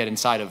trying to get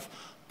inside of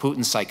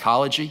Putin's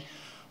psychology,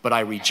 but I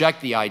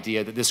reject the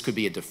idea that this could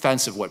be a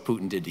defense of what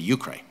Putin did to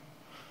Ukraine.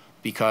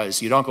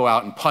 Because you don't go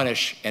out and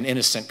punish an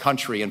innocent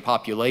country and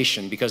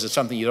population because it's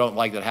something you don't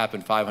like that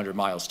happened 500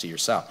 miles to your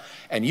south.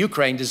 And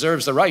Ukraine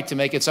deserves the right to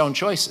make its own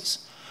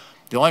choices.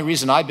 The only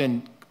reason I've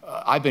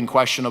been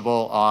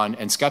questionable on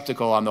and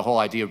skeptical on the whole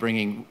idea of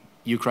bringing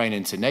Ukraine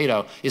into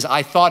NATO is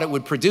I thought it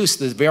would produce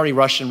the very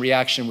Russian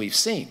reaction we've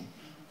seen.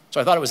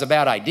 So I thought it was a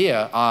bad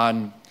idea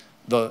on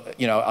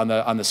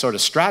the sort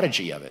of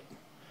strategy of it.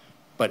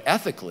 But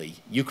ethically,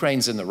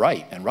 Ukraine's in the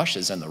right and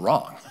Russia's in the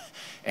wrong.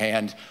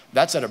 And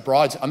that's at a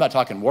broad, I'm not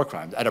talking war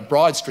crimes, at a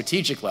broad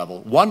strategic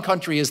level. One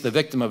country is the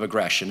victim of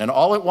aggression, and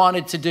all it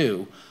wanted to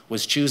do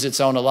was choose its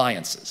own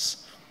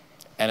alliances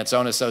and its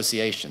own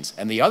associations.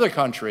 And the other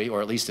country,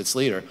 or at least its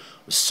leader,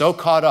 was so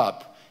caught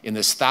up in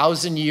this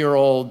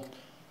 1,000-year-old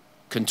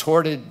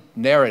contorted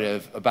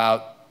narrative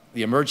about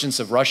the emergence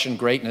of Russian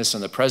greatness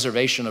and the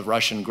preservation of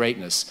Russian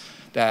greatness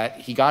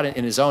that he got it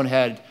in his own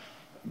head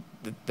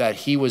that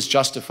he was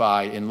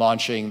justified in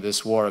launching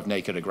this war of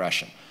naked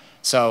aggression.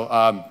 So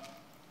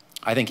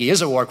I think he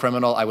is a war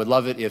criminal. I would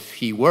love it if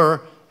he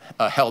were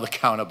held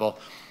accountable.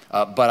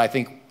 But I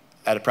think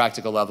at a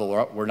practical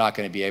level, we're not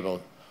going to be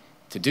able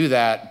to do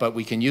that. But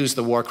we can use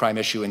the war crime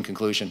issue in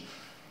conclusion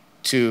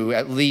to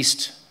at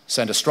least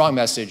send a strong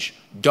message.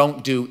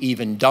 Don't do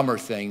even dumber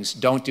things.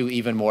 Don't do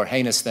even more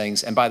heinous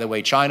things. And by the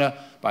way, China,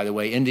 by the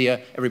way,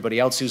 India, everybody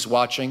else who's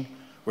watching,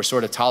 we're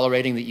sort of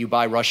tolerating that you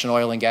buy Russian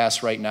oil and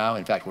gas right now.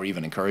 In fact, we're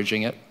even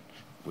encouraging it.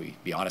 We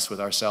be honest with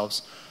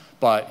ourselves.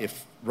 But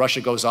if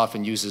Russia goes off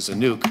and uses a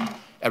nuke,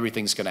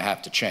 everything's going to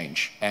have to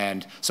change.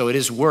 And so it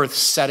is worth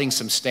setting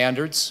some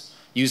standards,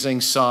 using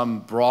some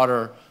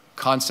broader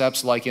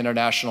concepts like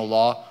international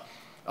law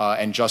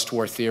and just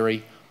war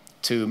theory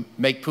to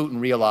make Putin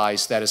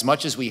realize that as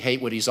much as we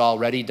hate what he's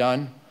already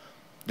done,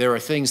 there are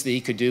things that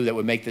he could do that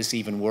would make this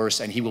even worse,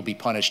 and he will be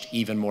punished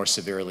even more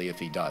severely if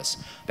he does.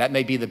 That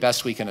may be the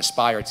best we can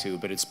aspire to,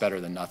 but it's better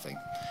than nothing.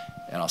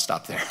 And I'll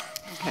stop there.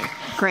 Okay,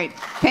 great.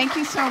 Thank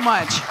you so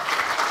much.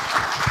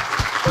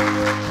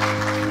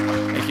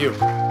 Thank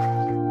you.